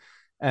fun.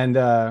 And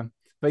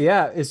but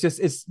yeah,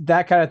 it's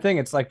that kind of thing.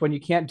 It's like when you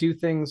can't do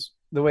things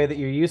the way that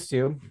you're used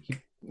to, he,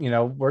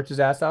 worked his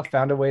ass off,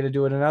 found a way to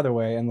do it another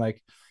way. And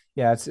like,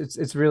 yeah,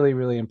 it's really,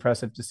 really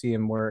impressive to see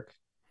him work.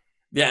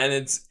 Yeah, and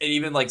and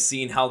even like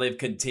seeing how they've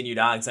continued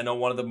on. Because I know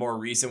one of the more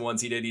recent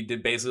ones he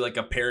did basically like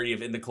a parody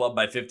of "In the Club"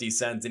 by 50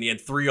 Cent, and he had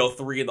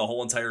 303 in the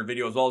whole entire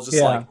video as well. It's just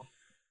Yeah.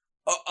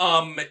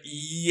 like,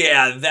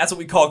 yeah, that's what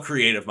we call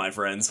creative, my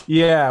friends.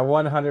 Yeah,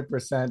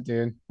 100%,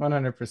 dude.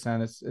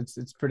 100%.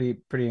 It's pretty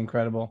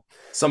incredible.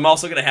 So I'm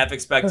also gonna have to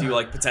expect you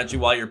like potentially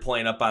while you're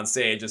playing up on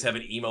stage, just have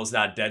an "Emo's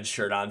Not Dead"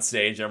 shirt on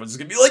stage. Everyone's just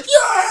gonna be like,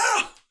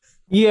 yeah.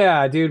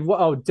 Yeah, dude.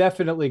 Oh,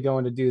 definitely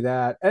going to do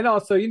that. And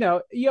also,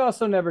 you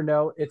also never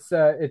know. It's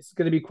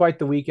going to be quite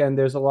the weekend.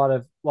 There's a lot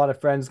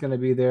of friends going to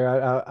be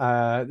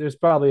there. There's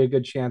probably a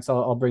good chance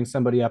I'll bring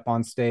somebody up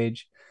on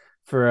stage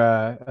for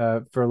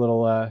a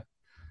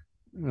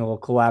little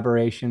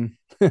collaboration.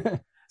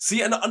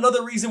 See,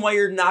 another reason why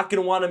you're not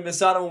going to want to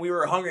miss out on When We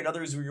Were Hungry, another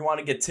reason you want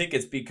to get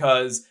tickets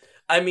because,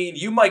 I mean,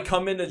 you might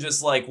come into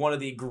just like one of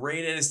the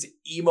greatest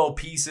emo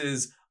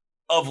pieces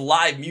of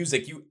live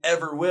music you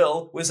ever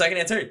will with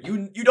Secondhand Terror.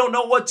 You don't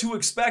know what to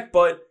expect,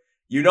 but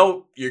you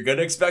know you're going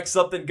to expect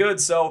something good.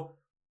 So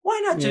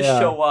why not just Yeah.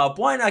 show up?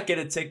 Why not get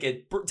a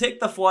ticket? Take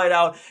the flight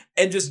out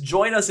and just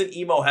join us in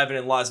emo heaven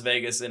in Las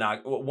Vegas in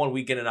one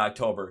weekend in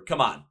October. Come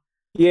on.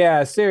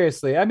 Yeah,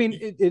 seriously. I mean,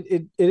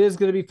 it is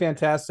going to be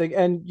fantastic,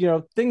 and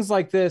things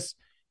like this,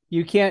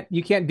 you can't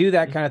do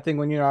that kind of thing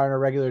when you're on a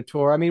regular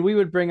tour. I mean, we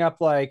would bring up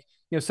like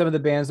some of the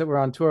bands that were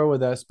on tour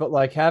with us, but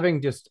like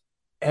having just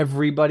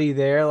everybody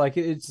there, like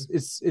it's.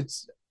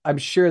 I'm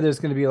sure there's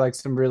going to be like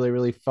some really,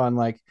 really fun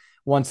like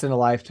once in a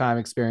lifetime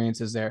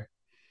experiences there.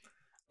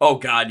 Oh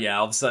God, yeah.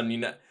 All of a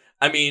sudden,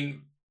 I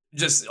mean,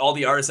 just all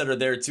the artists that are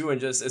there too, and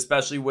just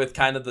especially with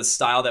kind of the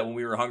style that When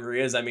We Were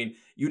Hungry is. I mean,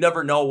 you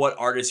never know what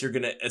artists you're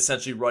gonna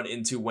essentially run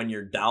into when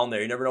you're down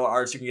there. You never know what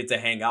artists you can get to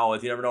hang out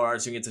with. You never know what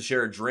artists you can get to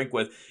share a drink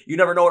with. You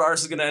never know what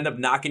artist is gonna end up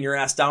knocking your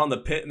ass down in the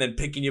pit and then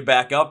picking you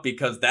back up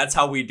because that's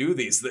how we do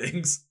these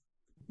things.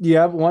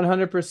 Yeah,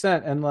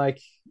 100%. And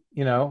like,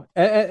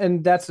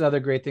 and that's another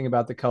great thing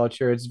about the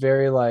culture. It's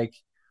very like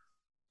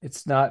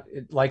it's not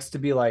it likes to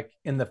be like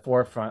in the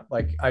forefront.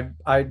 Like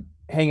I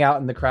hang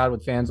out in the crowd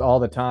with fans all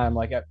the time,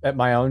 like at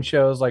my own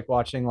shows, like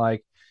watching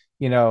like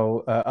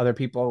other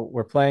people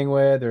we're playing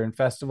with or in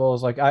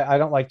festivals. Like I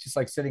don't like just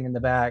like sitting in the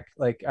back.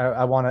 Like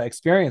I want to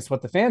experience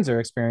what the fans are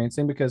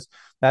experiencing because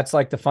that's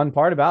like the fun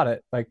part about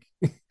it. Like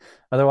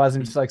otherwise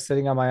I'm just like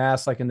sitting on my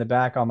ass like in the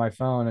back on my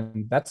phone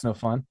and that's no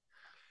fun.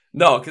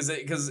 No, because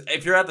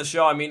if you're at the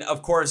show, I mean,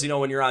 of course,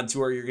 when you're on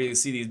tour, you're going to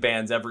see these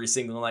bands every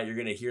single night. You're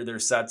going to hear their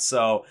sets.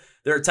 So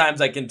there are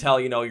times I can tell,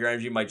 your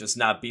energy might just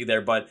not be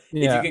there. But if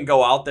you Yeah. can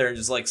go out there and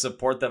just like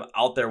support them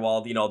out there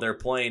while, they're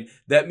playing,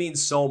 that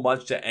means so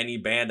much to any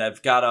band.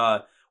 I've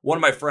got one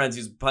of my friends,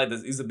 he's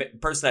the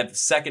person I've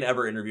second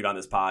ever interviewed on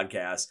this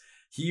podcast.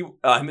 Him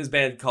and his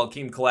band called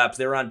King Collapse.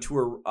 They were on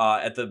tour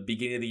at the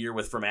beginning of the year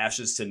with From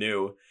Ashes to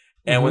New.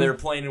 And when they were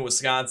playing in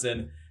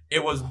Wisconsin,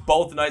 it was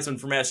both nights when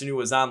From Ashes to New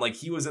was on. Like,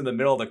 he was in the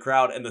middle of the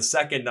crowd. And the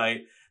second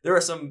night, there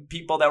were some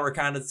people that were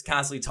kind of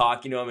constantly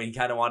talking to him, and he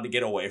kind of wanted to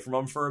get away from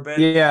them for a bit.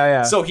 Yeah,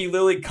 yeah. So he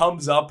literally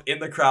comes up in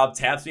the crowd,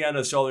 taps me on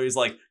the shoulder. He's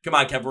like, "Come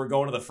on, Kevin, we're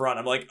going to the front."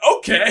 I'm like,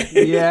 "Okay."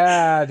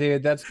 Yeah,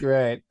 dude, that's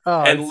great.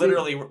 Oh, and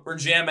literally, we're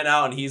jamming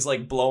out, and he's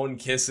like blowing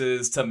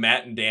kisses to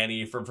Matt and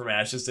Danny from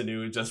Ashes to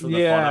New just for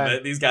the fun of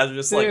it. These guys are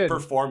just like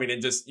performing,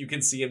 and just you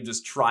can see them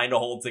just trying to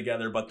hold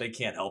together, but they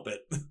can't help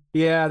it.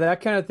 Yeah, that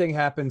kind of thing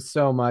happens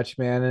so much,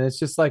 man. And it's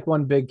just like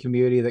one big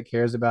community that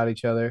cares about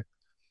each other.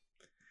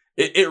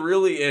 It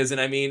really is. And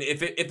I mean,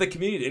 if the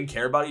community didn't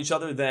care about each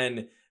other,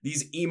 then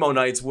these emo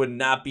nights would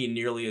not be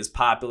nearly as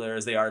popular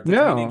as they are. If the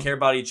community didn't care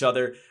about each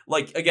other.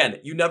 Like, again,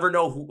 you never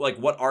know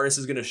what artist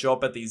is going to show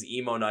up at these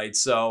emo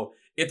nights. So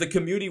if the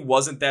community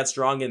wasn't that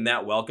strong and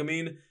that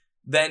welcoming,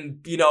 then,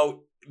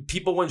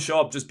 people wouldn't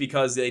show up just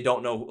because they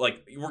don't know.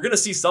 Like, we're going to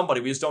see somebody,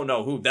 we just don't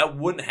know who. That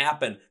wouldn't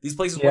happen. These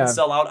places wouldn't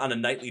sell out on a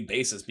nightly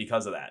basis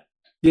because of that.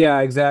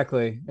 Yeah,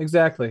 exactly.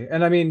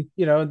 And I mean,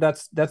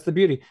 that's the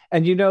beauty.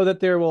 And that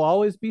there will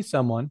always be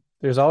someone.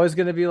 There's always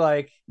going to be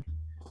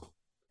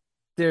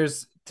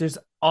there's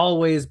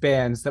always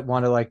bands that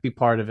want to be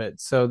part of it.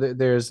 So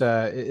there's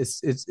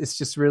it's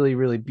just really,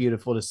 really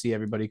beautiful to see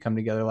everybody come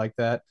together like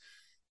that.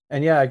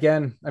 And yeah,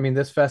 again, I mean,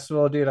 this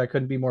festival, dude, I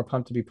couldn't be more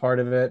pumped to be part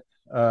of it.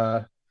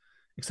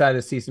 Excited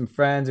to see some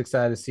friends,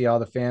 excited to see all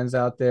the fans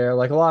out there,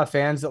 like a lot of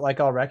fans that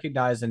I'll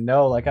recognize and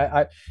know.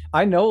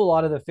 I know a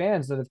lot of the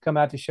fans that have come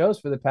out to shows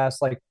for the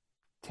past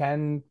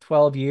 10,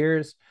 12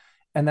 years.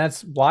 And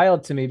that's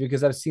wild to me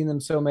because I've seen them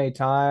so many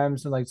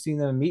times and seen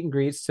them in meet and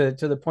greets to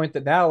the point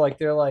that now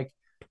they're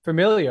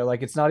familiar.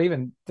 It's not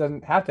even,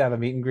 doesn't have to have a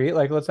meet and greet.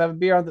 Let's have a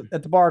beer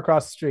at the bar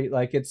across the street.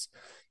 It's,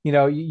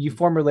 you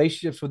form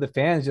relationships with the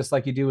fans just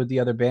like you do with the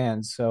other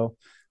bands. So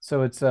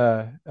it's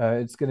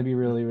going to be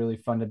really, really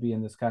fun to be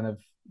in this kind of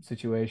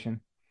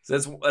situation. So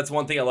that's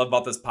one thing I love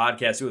about this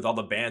podcast too, with all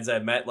the bands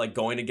I've met,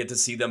 going to get to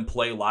see them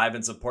play live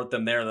and support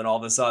them there. And then all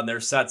of a sudden their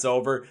set's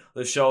over,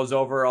 the show's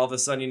over. All of a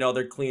sudden,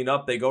 they're cleaning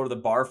up. They go to the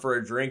bar for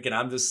a drink, and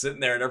I'm just sitting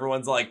there, and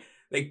everyone's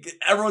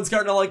everyone's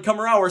starting to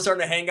come around. We're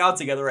starting to hang out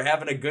together. We're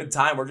having a good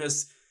time. We're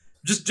just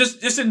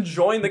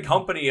enjoying the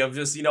company of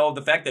just,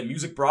 the fact that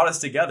music brought us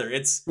together.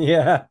 It's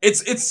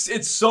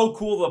so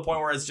cool to the point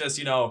where it's just,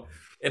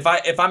 if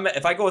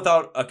I go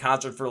without a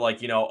concert for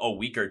a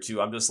week or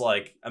two, I'm just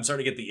I'm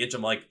starting to get the itch.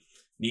 I'm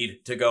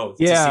need to go to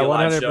see a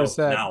live 100%.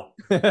 Show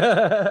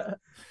now.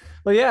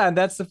 Well, yeah, and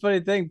that's the funny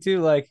thing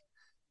too.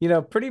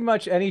 Pretty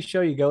much any show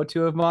you go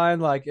to of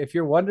mine, if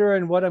you're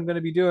wondering what I'm going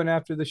to be doing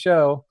after the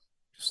show,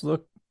 just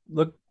look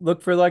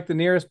for the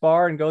nearest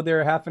bar and go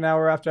there half an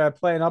hour after I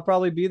play, and I'll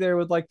probably be there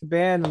with the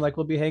band, and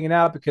we'll be hanging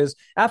out, because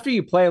after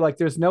you play,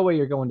 there's no way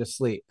you're going to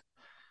sleep.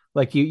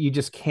 You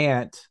just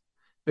can't,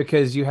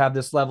 because you have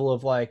this level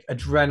of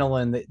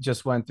adrenaline that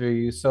just went through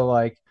you. So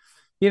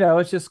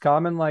it's just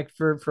common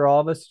for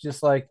all of us to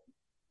just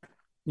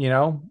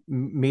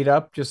meet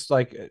up just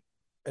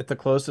at the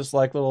closest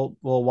little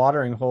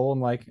watering hole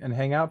and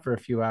hang out for a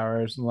few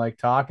hours and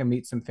talk and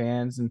meet some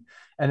fans, and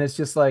it's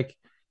just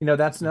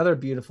that's another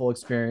beautiful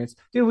experience.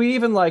 Dude, we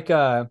even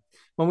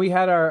when we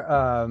had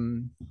our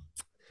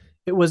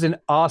it was in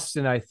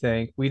Austin, I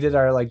think. We did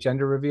our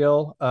gender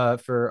reveal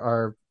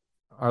for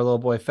our little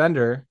boy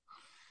Fender,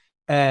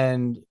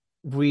 and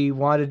we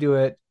wanted to do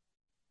it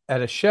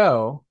at a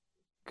show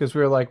because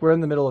we were we're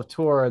in the middle of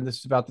tour, and this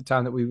is about the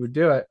time that we would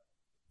do it.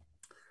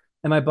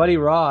 And my buddy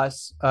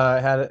Ross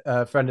had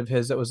a friend of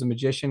his that was a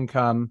magician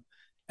come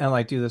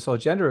and do this whole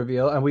gender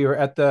reveal, and we were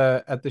at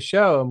the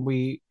show,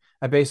 and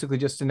I basically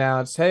just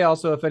announced, hey,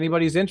 also, if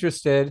anybody's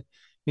interested,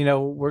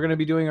 we're going to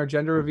be doing our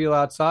gender reveal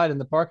outside in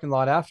the parking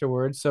lot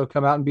afterwards, so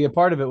come out and be a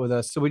part of it with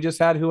us. So we just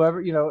had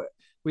whoever,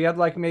 we had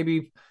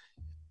maybe,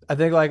 I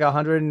think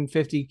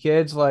 150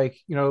 kids,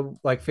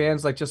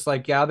 fans, just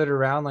gathered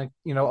around,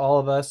 all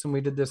of us. And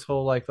we did this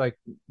whole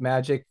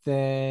magic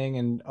thing.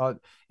 And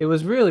it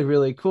was really,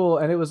 really cool.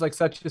 And it was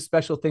such a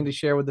special thing to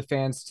share with the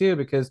fans too,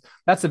 because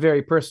that's a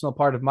very personal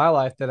part of my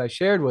life that I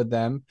shared with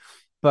them.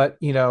 But,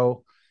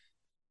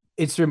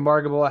 it's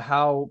remarkable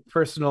how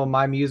personal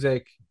my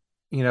music,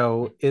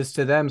 is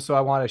to them. So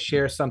I want to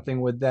share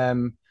something with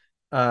them,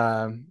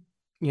 to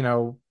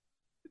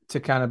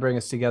kind of bring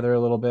us together a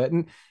little bit.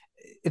 And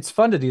it's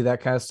fun to do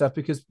that kind of stuff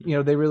because,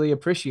 they really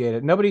appreciate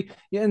it.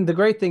 And the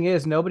great thing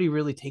is nobody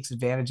really takes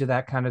advantage of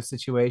that kind of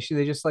situation.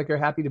 They just are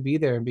happy to be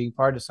there and being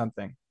part of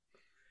something.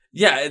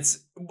 Yeah,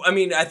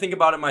 I think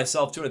about it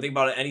myself too. I think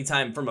about it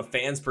anytime from a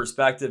fan's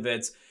perspective.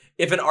 It's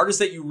if an artist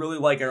that you really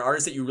like, an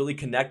artist that you really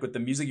connect with, the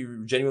music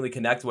you genuinely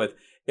connect with,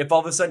 if all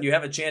of a sudden you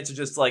have a chance to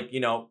just like,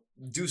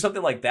 do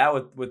something like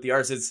that with the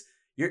artists,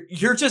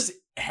 you're just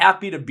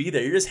happy to be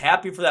there. You're just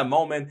happy for that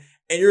moment,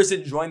 and you're just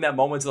enjoying that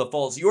moment to the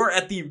fullest. You're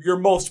at your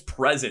most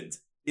present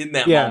in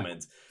that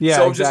moment. Yeah,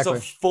 so exactly.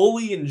 just to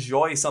fully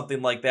enjoy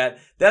something like that,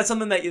 that's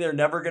something that they're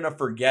never going to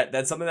forget.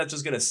 That's something that's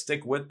just going to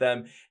stick with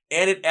them.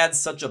 And it adds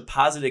such a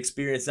positive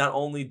experience, not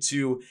only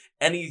to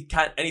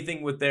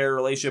anything with their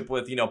relationship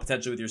with,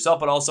 potentially with yourself,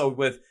 but also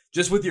with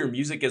your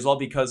music as well,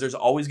 because there's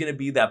always going to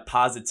be that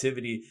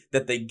positivity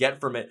that they get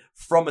from it,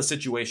 from a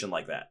situation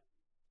like that.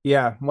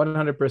 Yeah,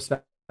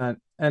 100%.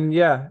 And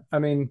yeah, I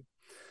mean,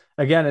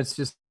 again, it's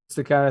just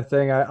the kind of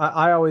thing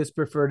I always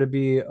prefer to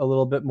be a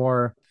little bit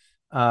more,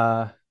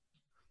 uh,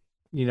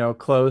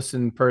 close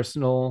and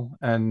personal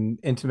and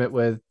intimate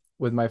with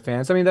my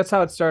fans. I mean, that's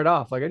how it started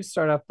off. Like I just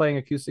started off playing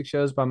acoustic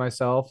shows by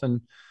myself, and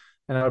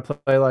I would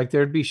play, like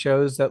there'd be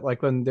shows that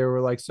like when there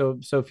were like so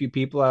few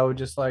people, I would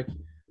just like,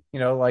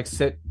 like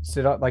sit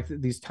up like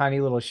these tiny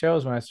little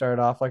shows when I started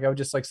off. Like I would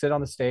just like sit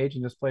on the stage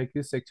and just play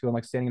acoustic to them,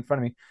 like standing in front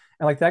of me.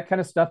 And like that kind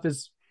of stuff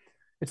is,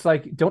 it's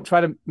like, don't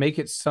try to make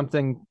it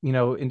something,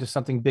 into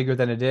something bigger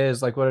than it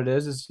is. Like what it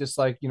is just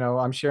like,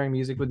 I'm sharing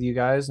music with you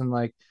guys, and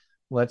like,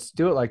 let's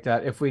do it like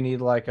that. If we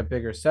need like a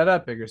bigger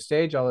setup, bigger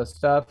stage, all this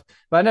stuff.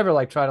 But I never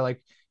like try to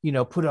like,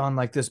 put on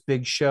like this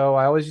big show.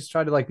 I always just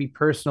try to like be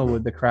personal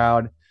with the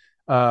crowd.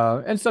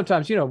 And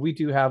sometimes, we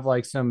do have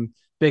like some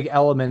big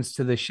elements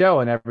to the show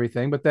and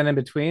everything, but then in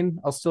between,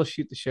 I'll still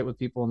shoot the shit with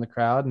people in the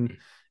crowd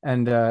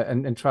and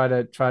try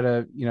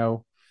to,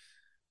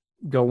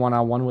 go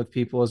one-on-one with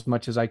people as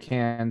much as I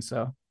can.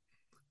 So,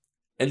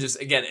 and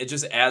just again, it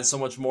just adds so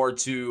much more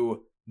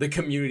to the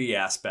community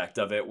aspect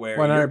of it, where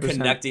 100%. you're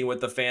connecting with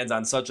the fans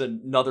on such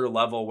another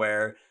level,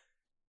 where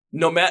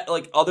no matter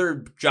like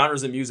other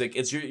genres of music,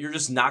 you're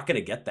just not going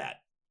to get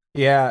that.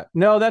 Yeah,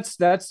 no, that's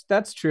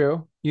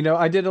true.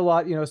 I did a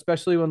lot,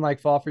 especially when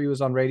like Fall for You was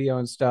on radio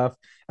and stuff.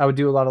 I would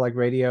do a lot of like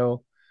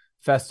radio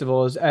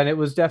festivals, and it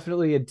was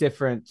definitely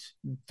a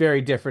very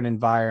different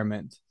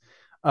environment.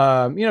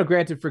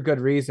 Granted for good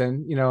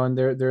reason, and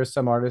there are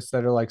some artists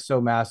that are like so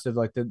massive,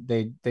 like that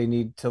they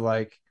need to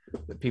like,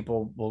 that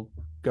people will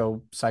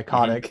go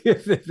psychotic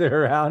if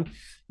they're around.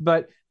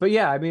 But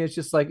yeah, I mean, it's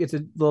just like it's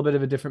a little bit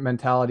of a different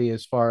mentality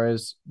as far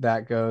as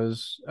that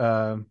goes.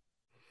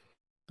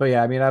 But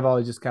yeah, I mean, I've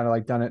always just kind of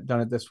like done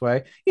it this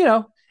way,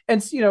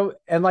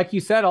 and like you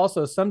said,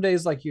 also some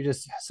days like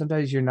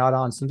sometimes you're not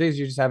on, some days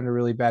you're just having a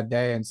really bad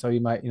day, and so you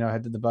might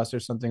head to the bus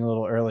or something a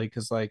little early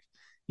because like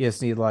you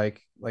just need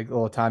like a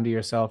little time to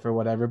yourself or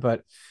whatever.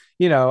 But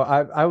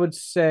I would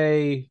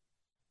say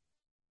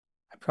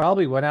I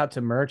probably went out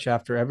to merch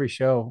after every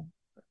show,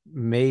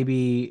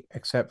 maybe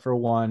except for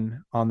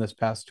one on this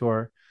past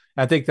tour.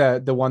 I think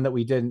that the one that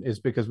we didn't is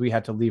because we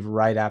had to leave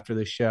right after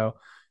the show.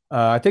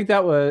 I think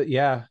that was,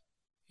 yeah,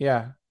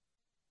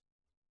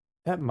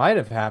 that might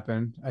have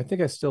happened. I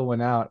think I still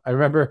went out. I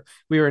remember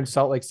we were in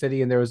Salt Lake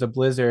City and there was a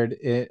blizzard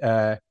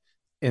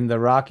in the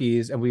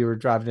Rockies, and we were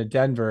driving to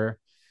Denver,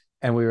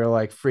 and we were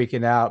like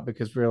freaking out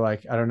because we were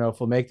like, I don't know if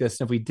we'll make this.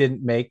 And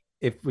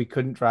if we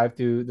couldn't drive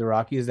through the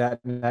Rockies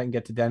that night and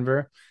get to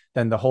Denver,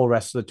 then the whole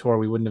rest of the tour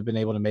we wouldn't have been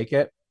able to make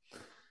it.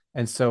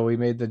 And so we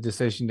made the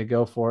decision to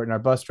go for it. And our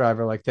bus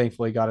driver, like,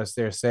 thankfully got us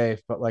there safe.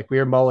 But like, we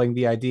were mulling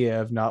the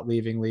idea of not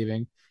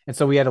leaving. And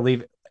so we had to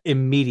leave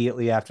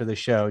immediately after the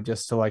show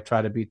just to like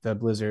try to beat the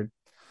blizzard.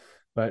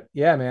 But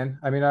yeah, man,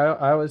 I mean,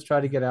 I always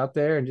try to get out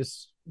there and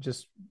just,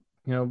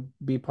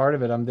 be part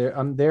of it.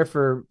 I'm there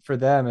for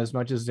them as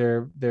much as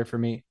they're there for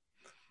me.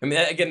 I mean,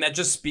 again, that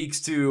just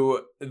speaks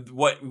to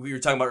what we were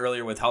talking about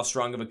earlier with how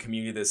strong of a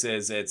community this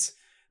is. It's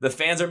the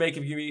fans are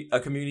making a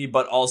community,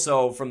 but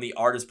also from the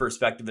artist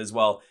perspective as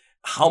well,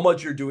 how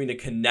much you're doing to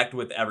connect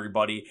with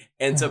everybody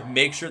and to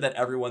make sure that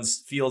everyone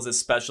feels as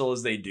special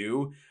as they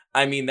do.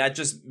 I mean,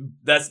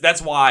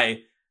 that's why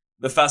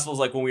the festivals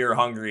like When We Were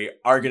Hungry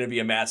are going to be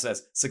a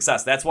massive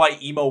success. That's why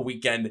Emo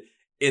Weekend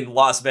in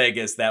Las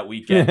Vegas that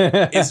weekend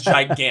is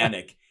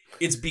gigantic.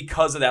 It's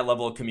because of that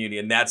level of community,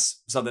 and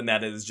that's something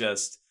that is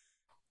just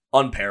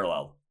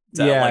unparalleled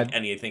to like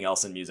anything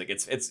else in music.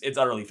 It's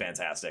utterly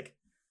fantastic.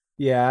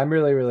 Yeah, I'm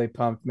really, really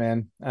pumped,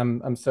 man.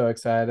 I'm so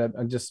excited.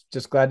 I'm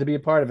just glad to be a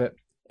part of it.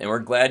 And we're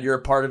glad you're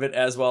a part of it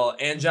as well.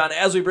 And John,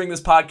 as we bring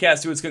this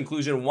podcast to its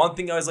conclusion, one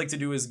thing I always like to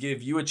do is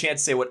give you a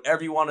chance to say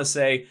whatever you want to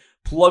say,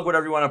 plug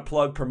whatever you want to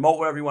plug, promote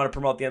whatever you want to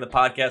promote at the end of the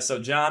podcast. So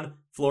John,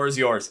 floor is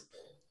yours.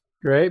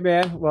 Great,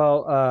 man.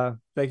 Well,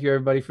 thank you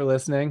everybody for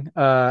listening.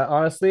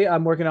 Honestly,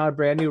 I'm working on a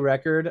brand new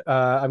record.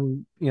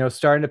 I'm,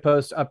 starting to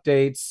post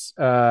updates.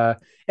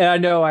 And I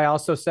know I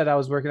also said I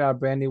was working on a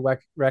brand new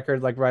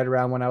record, like right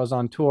around when I was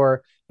on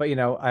tour, but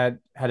I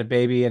had a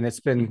baby, and it's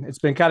been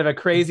kind of a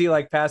crazy,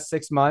 like, past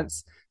 6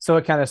 months. So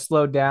it kind of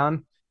slowed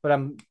down, but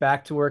I'm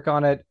back to work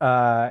on it.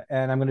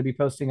 And I'm going to be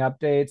posting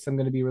updates. I'm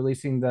going to be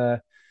releasing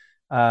the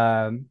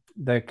kind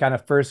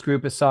of first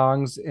group of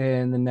songs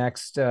in the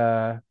next,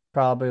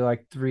 probably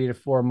like 3 to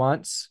 4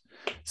 months.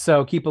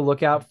 So keep a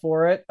lookout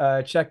for it.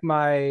 Check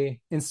my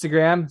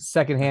Instagram,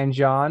 Secondhand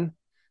John.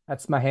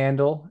 That's my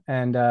handle,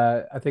 and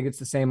I think it's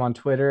the same on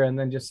Twitter, and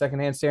then just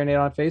Secondhand Serenade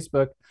on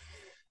Facebook.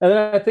 And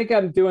then I think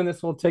I'm doing this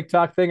whole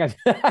TikTok thing. I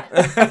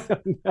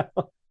don't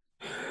know.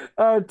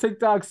 Oh,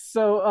 TikTok's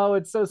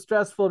it's so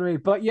stressful to me.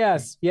 But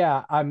yes,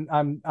 yeah,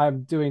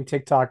 I'm doing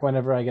TikTok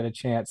whenever I get a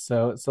chance.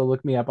 So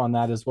look me up on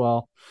that as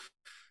well.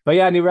 But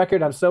yeah, new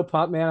record. I'm so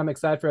pumped, man. I'm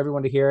excited for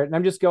everyone to hear it. And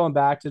I'm just going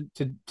back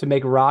to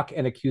make rock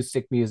and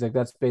acoustic music.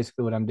 That's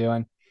basically what I'm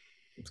doing.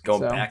 It's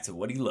going back to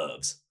what he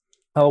loves.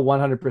 Oh,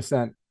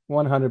 100%.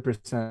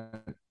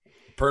 100%.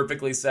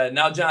 Perfectly said.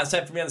 Now, John, it's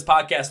time for me on this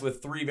podcast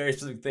with three very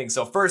specific things.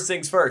 So first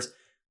things first,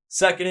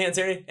 Secondhand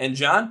Serenade. And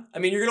John, I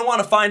mean, you're going to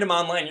want to find him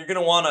online. You're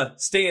going to want to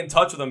stay in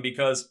touch with him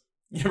because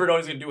you never know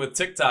what he's going to do with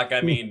TikTok.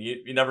 I mean,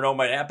 you never know what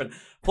might happen.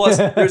 Plus,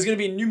 there's going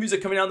to be new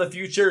music coming out in the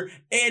future,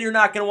 and you're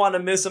not going to want to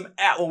miss him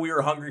at When We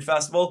Were Hungry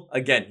Festival.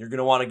 Again, you're going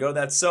to want to go to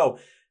that. So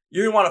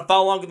you're going to want to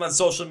follow along with him on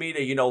social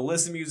media,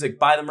 listen to music,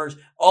 buy the merch.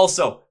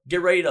 Also,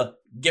 get ready to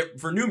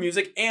get for new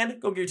music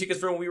and go get your tickets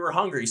for When We Were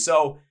Hungry.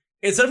 So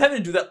instead of having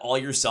to do that all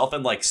yourself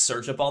and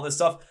search up all this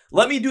stuff,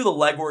 let me do the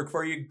legwork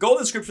for you. Go to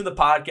the description of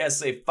the podcast,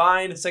 say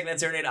find Secondhand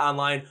Serenade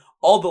online,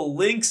 all the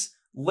links,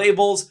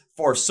 labels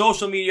for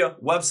social media,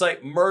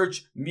 website,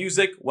 merch,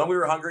 music, When We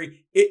Were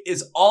Hungry. It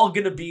is all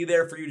going to be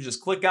there for you to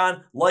just click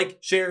on,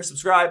 share,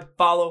 subscribe,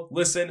 follow,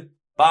 listen,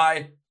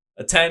 buy,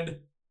 attend,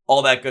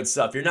 all that good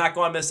stuff. You're not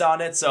going to miss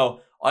out on it.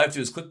 So all you have to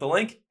do is click the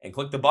link and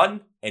click the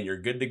button and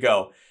you're good to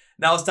go.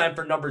 Now it's time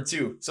for number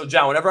 2. So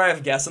John, whenever I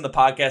have guests on the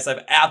podcast,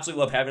 I've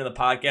absolutely loved having on the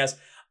podcast.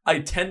 I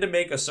tend to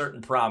make a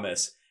certain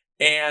promise.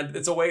 And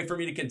it's a way for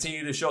me to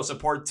continue to show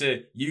support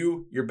to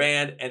you, your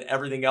band, and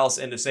everything else.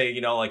 And to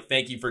say,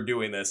 thank you for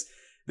doing this.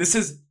 This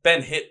has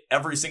been hit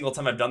every single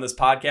time I've done this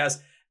podcast.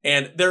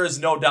 And there is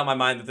no doubt in my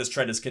mind that this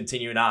trend is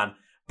continuing on.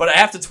 But I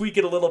have to tweak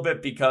it a little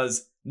bit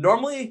because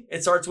normally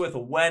it starts with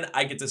when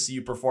I get to see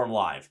you perform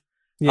live.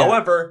 Yeah.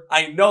 However,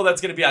 I know that's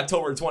going to be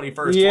October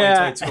 21st,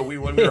 2022,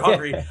 When We Were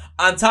Hungry.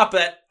 On top of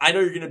that, I know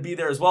you're going to be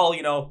there as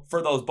well,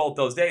 for both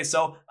those days.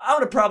 So I'm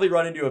going to probably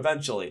run into you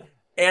eventually.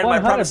 And 100%. My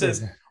promise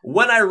is,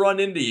 when I run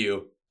into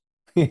you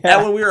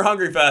at When We Were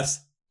Hungry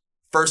Fest,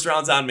 first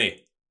round's on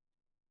me.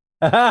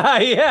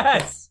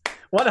 Yes,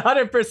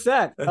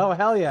 100%. Oh,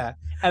 hell yeah.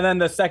 And then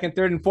the second,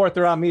 third, and fourth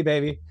are on me,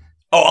 baby.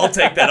 Oh, I'll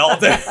take that all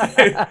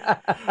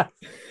day.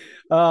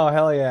 Oh,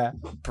 hell yeah.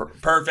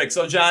 Perfect.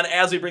 So, John,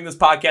 as we bring this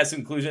podcast to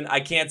conclusion,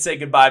 I can't say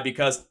goodbye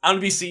because I'm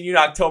going to be seeing you in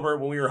October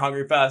When We Were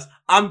Hungry Fest.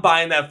 I'm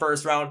buying that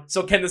first round.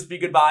 So, can this be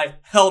goodbye?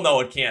 Hell no,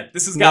 it can't.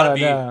 This has got to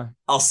be. No.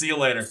 I'll see you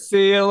later.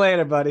 See you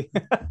later, buddy.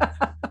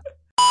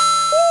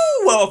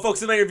 Well,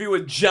 folks, another interview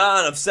with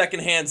John of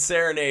Secondhand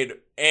Serenade.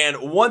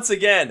 And once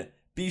again,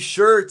 be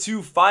sure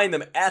to find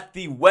them at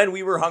the When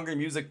We Were Hungry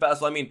Music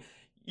Festival. I mean,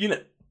 you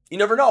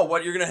never know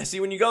what you're going to see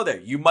when you go there.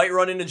 You might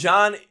run into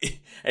John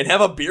and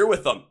have a beer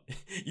with him.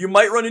 You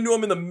might run into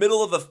him in the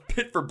middle of the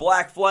pit for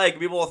Black Flag and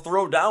be able to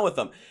throw down with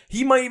him.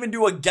 He might even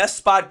do a guest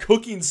spot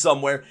cooking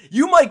somewhere.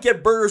 You might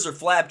get burgers or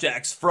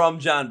flapjacks from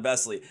John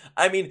Vesley.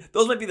 I mean,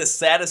 those might be the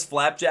saddest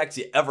flapjacks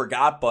you ever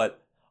got, but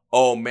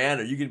oh man,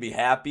 are you going to be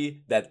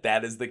happy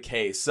that is the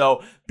case?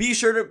 So be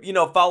sure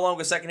to, follow along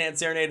with Secondhand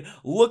Serenade.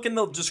 Look in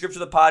the description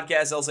of the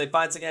podcast. They'll say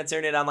find Secondhand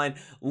Serenade online.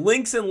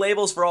 Links and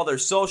labels for all their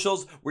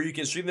socials where you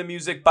can stream the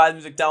music, buy the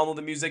music, download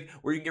the music,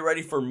 where you can get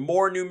ready for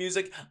more new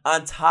music.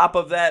 On top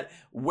of that,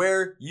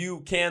 where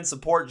you can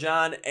support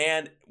John.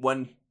 And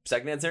when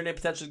Secondhand Serenade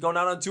potentially is going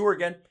out on tour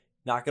again,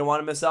 not going to want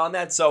to miss out on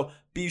that. So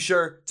be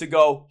sure to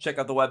go check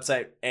out the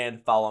website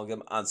and follow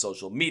them on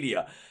social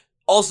media.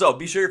 Also,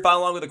 be sure you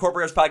follow along with the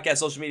Corporate Rush Podcast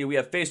social media. We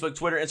have Facebook,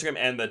 Twitter, Instagram,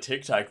 and the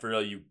TikTok for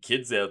all you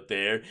kids out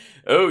there.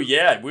 Oh,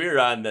 yeah, we're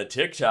on the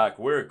TikTok.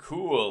 We're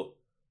cool.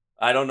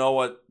 I don't know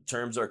what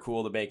terms are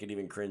cool to make it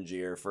even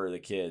cringier for the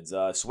kids.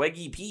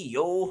 Swaggy P,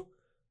 yo.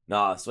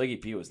 Nah, Swaggy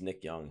P was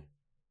Nick Young.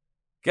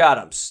 God,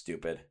 I'm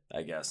stupid,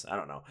 I guess. I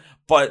don't know.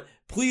 But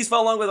please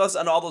follow along with us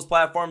on all those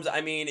platforms.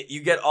 I mean,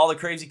 you get all the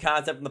crazy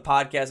content from the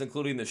podcast,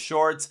 including the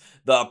shorts,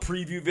 the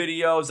preview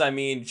videos. I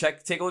mean,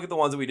 take a look at the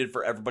ones that we did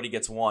for Everybody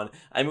Gets One.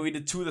 I mean, we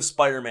did 2 of the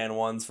Spider-Man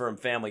ones from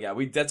Family Guy.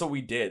 That's what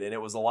we did, and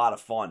it was a lot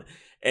of fun.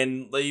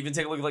 And even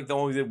take a look at the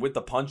one we did with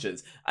the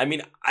punches. I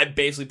mean, I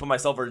basically put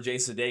myself over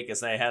Jason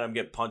Sudeikis, and I had him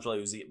get punched while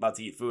he was about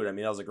to eat food. I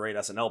mean, that was a great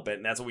SNL bit,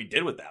 and that's what we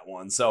did with that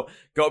one. So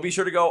be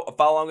sure to go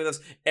follow along with us.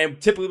 And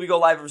typically we go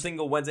live every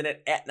single Wednesday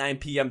night at 9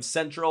 p.m.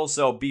 Central.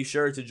 So be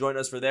sure to join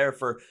us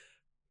for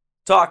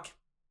talk,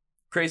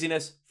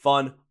 craziness,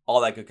 fun, all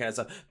that good kind of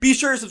stuff. Be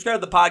sure to subscribe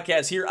to the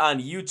podcast here on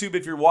YouTube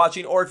if you're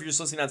watching, or if you're just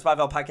listening on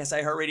Spotify, Podcast,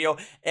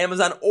 iHeartRadio,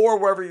 Amazon, or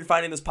wherever you're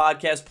finding this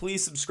podcast.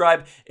 Please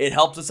subscribe. It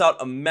helps us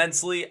out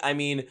immensely. I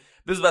mean,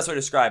 this is the best way to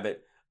describe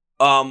it.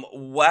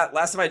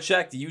 Last time I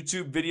checked,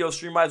 YouTube video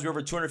stream-wise, we're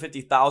over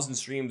 250,000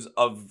 streams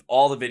of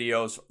all the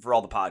videos for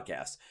all the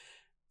podcasts.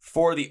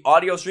 For the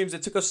audio streams,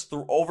 it took us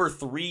over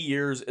 3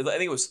 years. I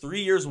think it was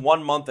 3 years,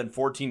 1 month, and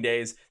 14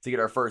 days to get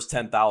our first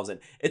 10,000.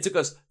 It took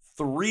us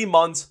 3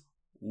 months,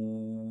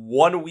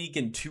 1 week,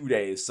 and 2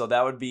 days. So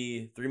that would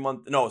be 3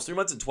 months. No, it's 3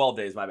 months and 12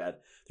 days. My bad.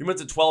 3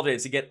 months and 12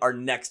 days to get our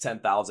next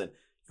 10,000.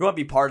 You want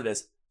to be part of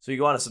this, so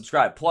you want to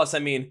subscribe. Plus, I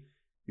mean,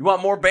 You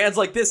want more bands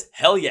like this?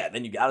 Hell yeah,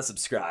 then you gotta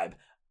subscribe.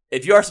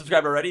 If you are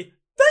subscribed already,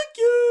 thank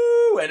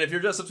you! And if you're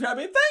just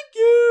subscribing, thank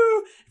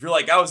you! If you're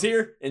like, I was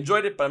here,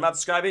 enjoyed it, but I'm not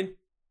subscribing,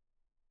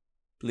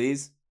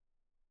 please,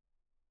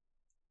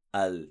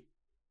 I'll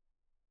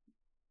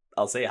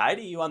say hi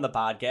to you on the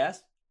podcast.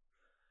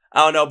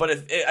 I don't know, but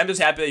I'm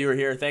just happy that you were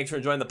here. Thanks for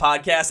enjoying the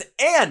podcast.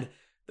 And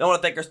I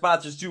want to thank our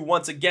sponsors too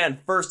once again.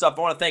 First off,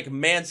 I want to thank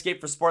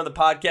Manscaped for supporting the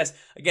podcast.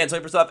 Again,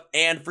 20% off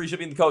and free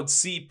shipping, the code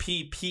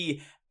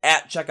CPP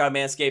at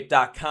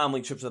checkoutmanscaped.com.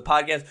 Link ships to the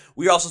podcast.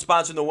 We are also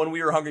sponsoring the When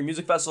We Were Hungry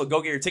Music Festival.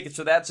 Go get your tickets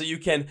for that so you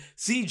can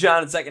see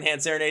John and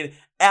Secondhand Serenade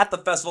at the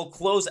festival.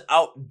 Close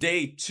out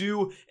day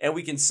 2, and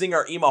we can sing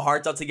our emo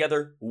hearts out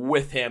together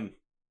with him.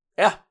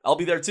 Yeah, I'll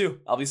be there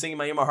too. I'll be singing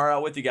my emo heart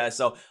out with you guys.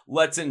 So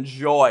let's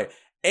enjoy.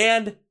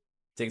 And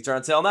tickets are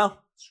on sale now.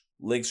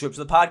 Link ships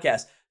to the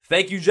podcast.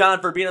 Thank you,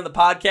 John, for being on the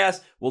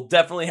podcast. We'll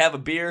definitely have a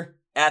beer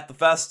at the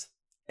fest,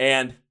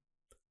 and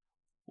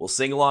we'll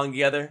sing along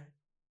together.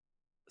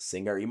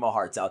 Sing our emo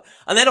hearts out.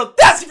 On that note,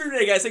 that's it for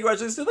today, guys. Thank you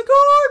for listening to the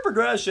Chord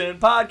Progression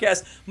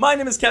Podcast. My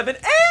name is Kevin,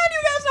 and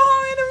you guys know how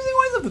I end every single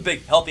one of the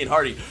big, healthy, and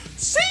hearty.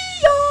 See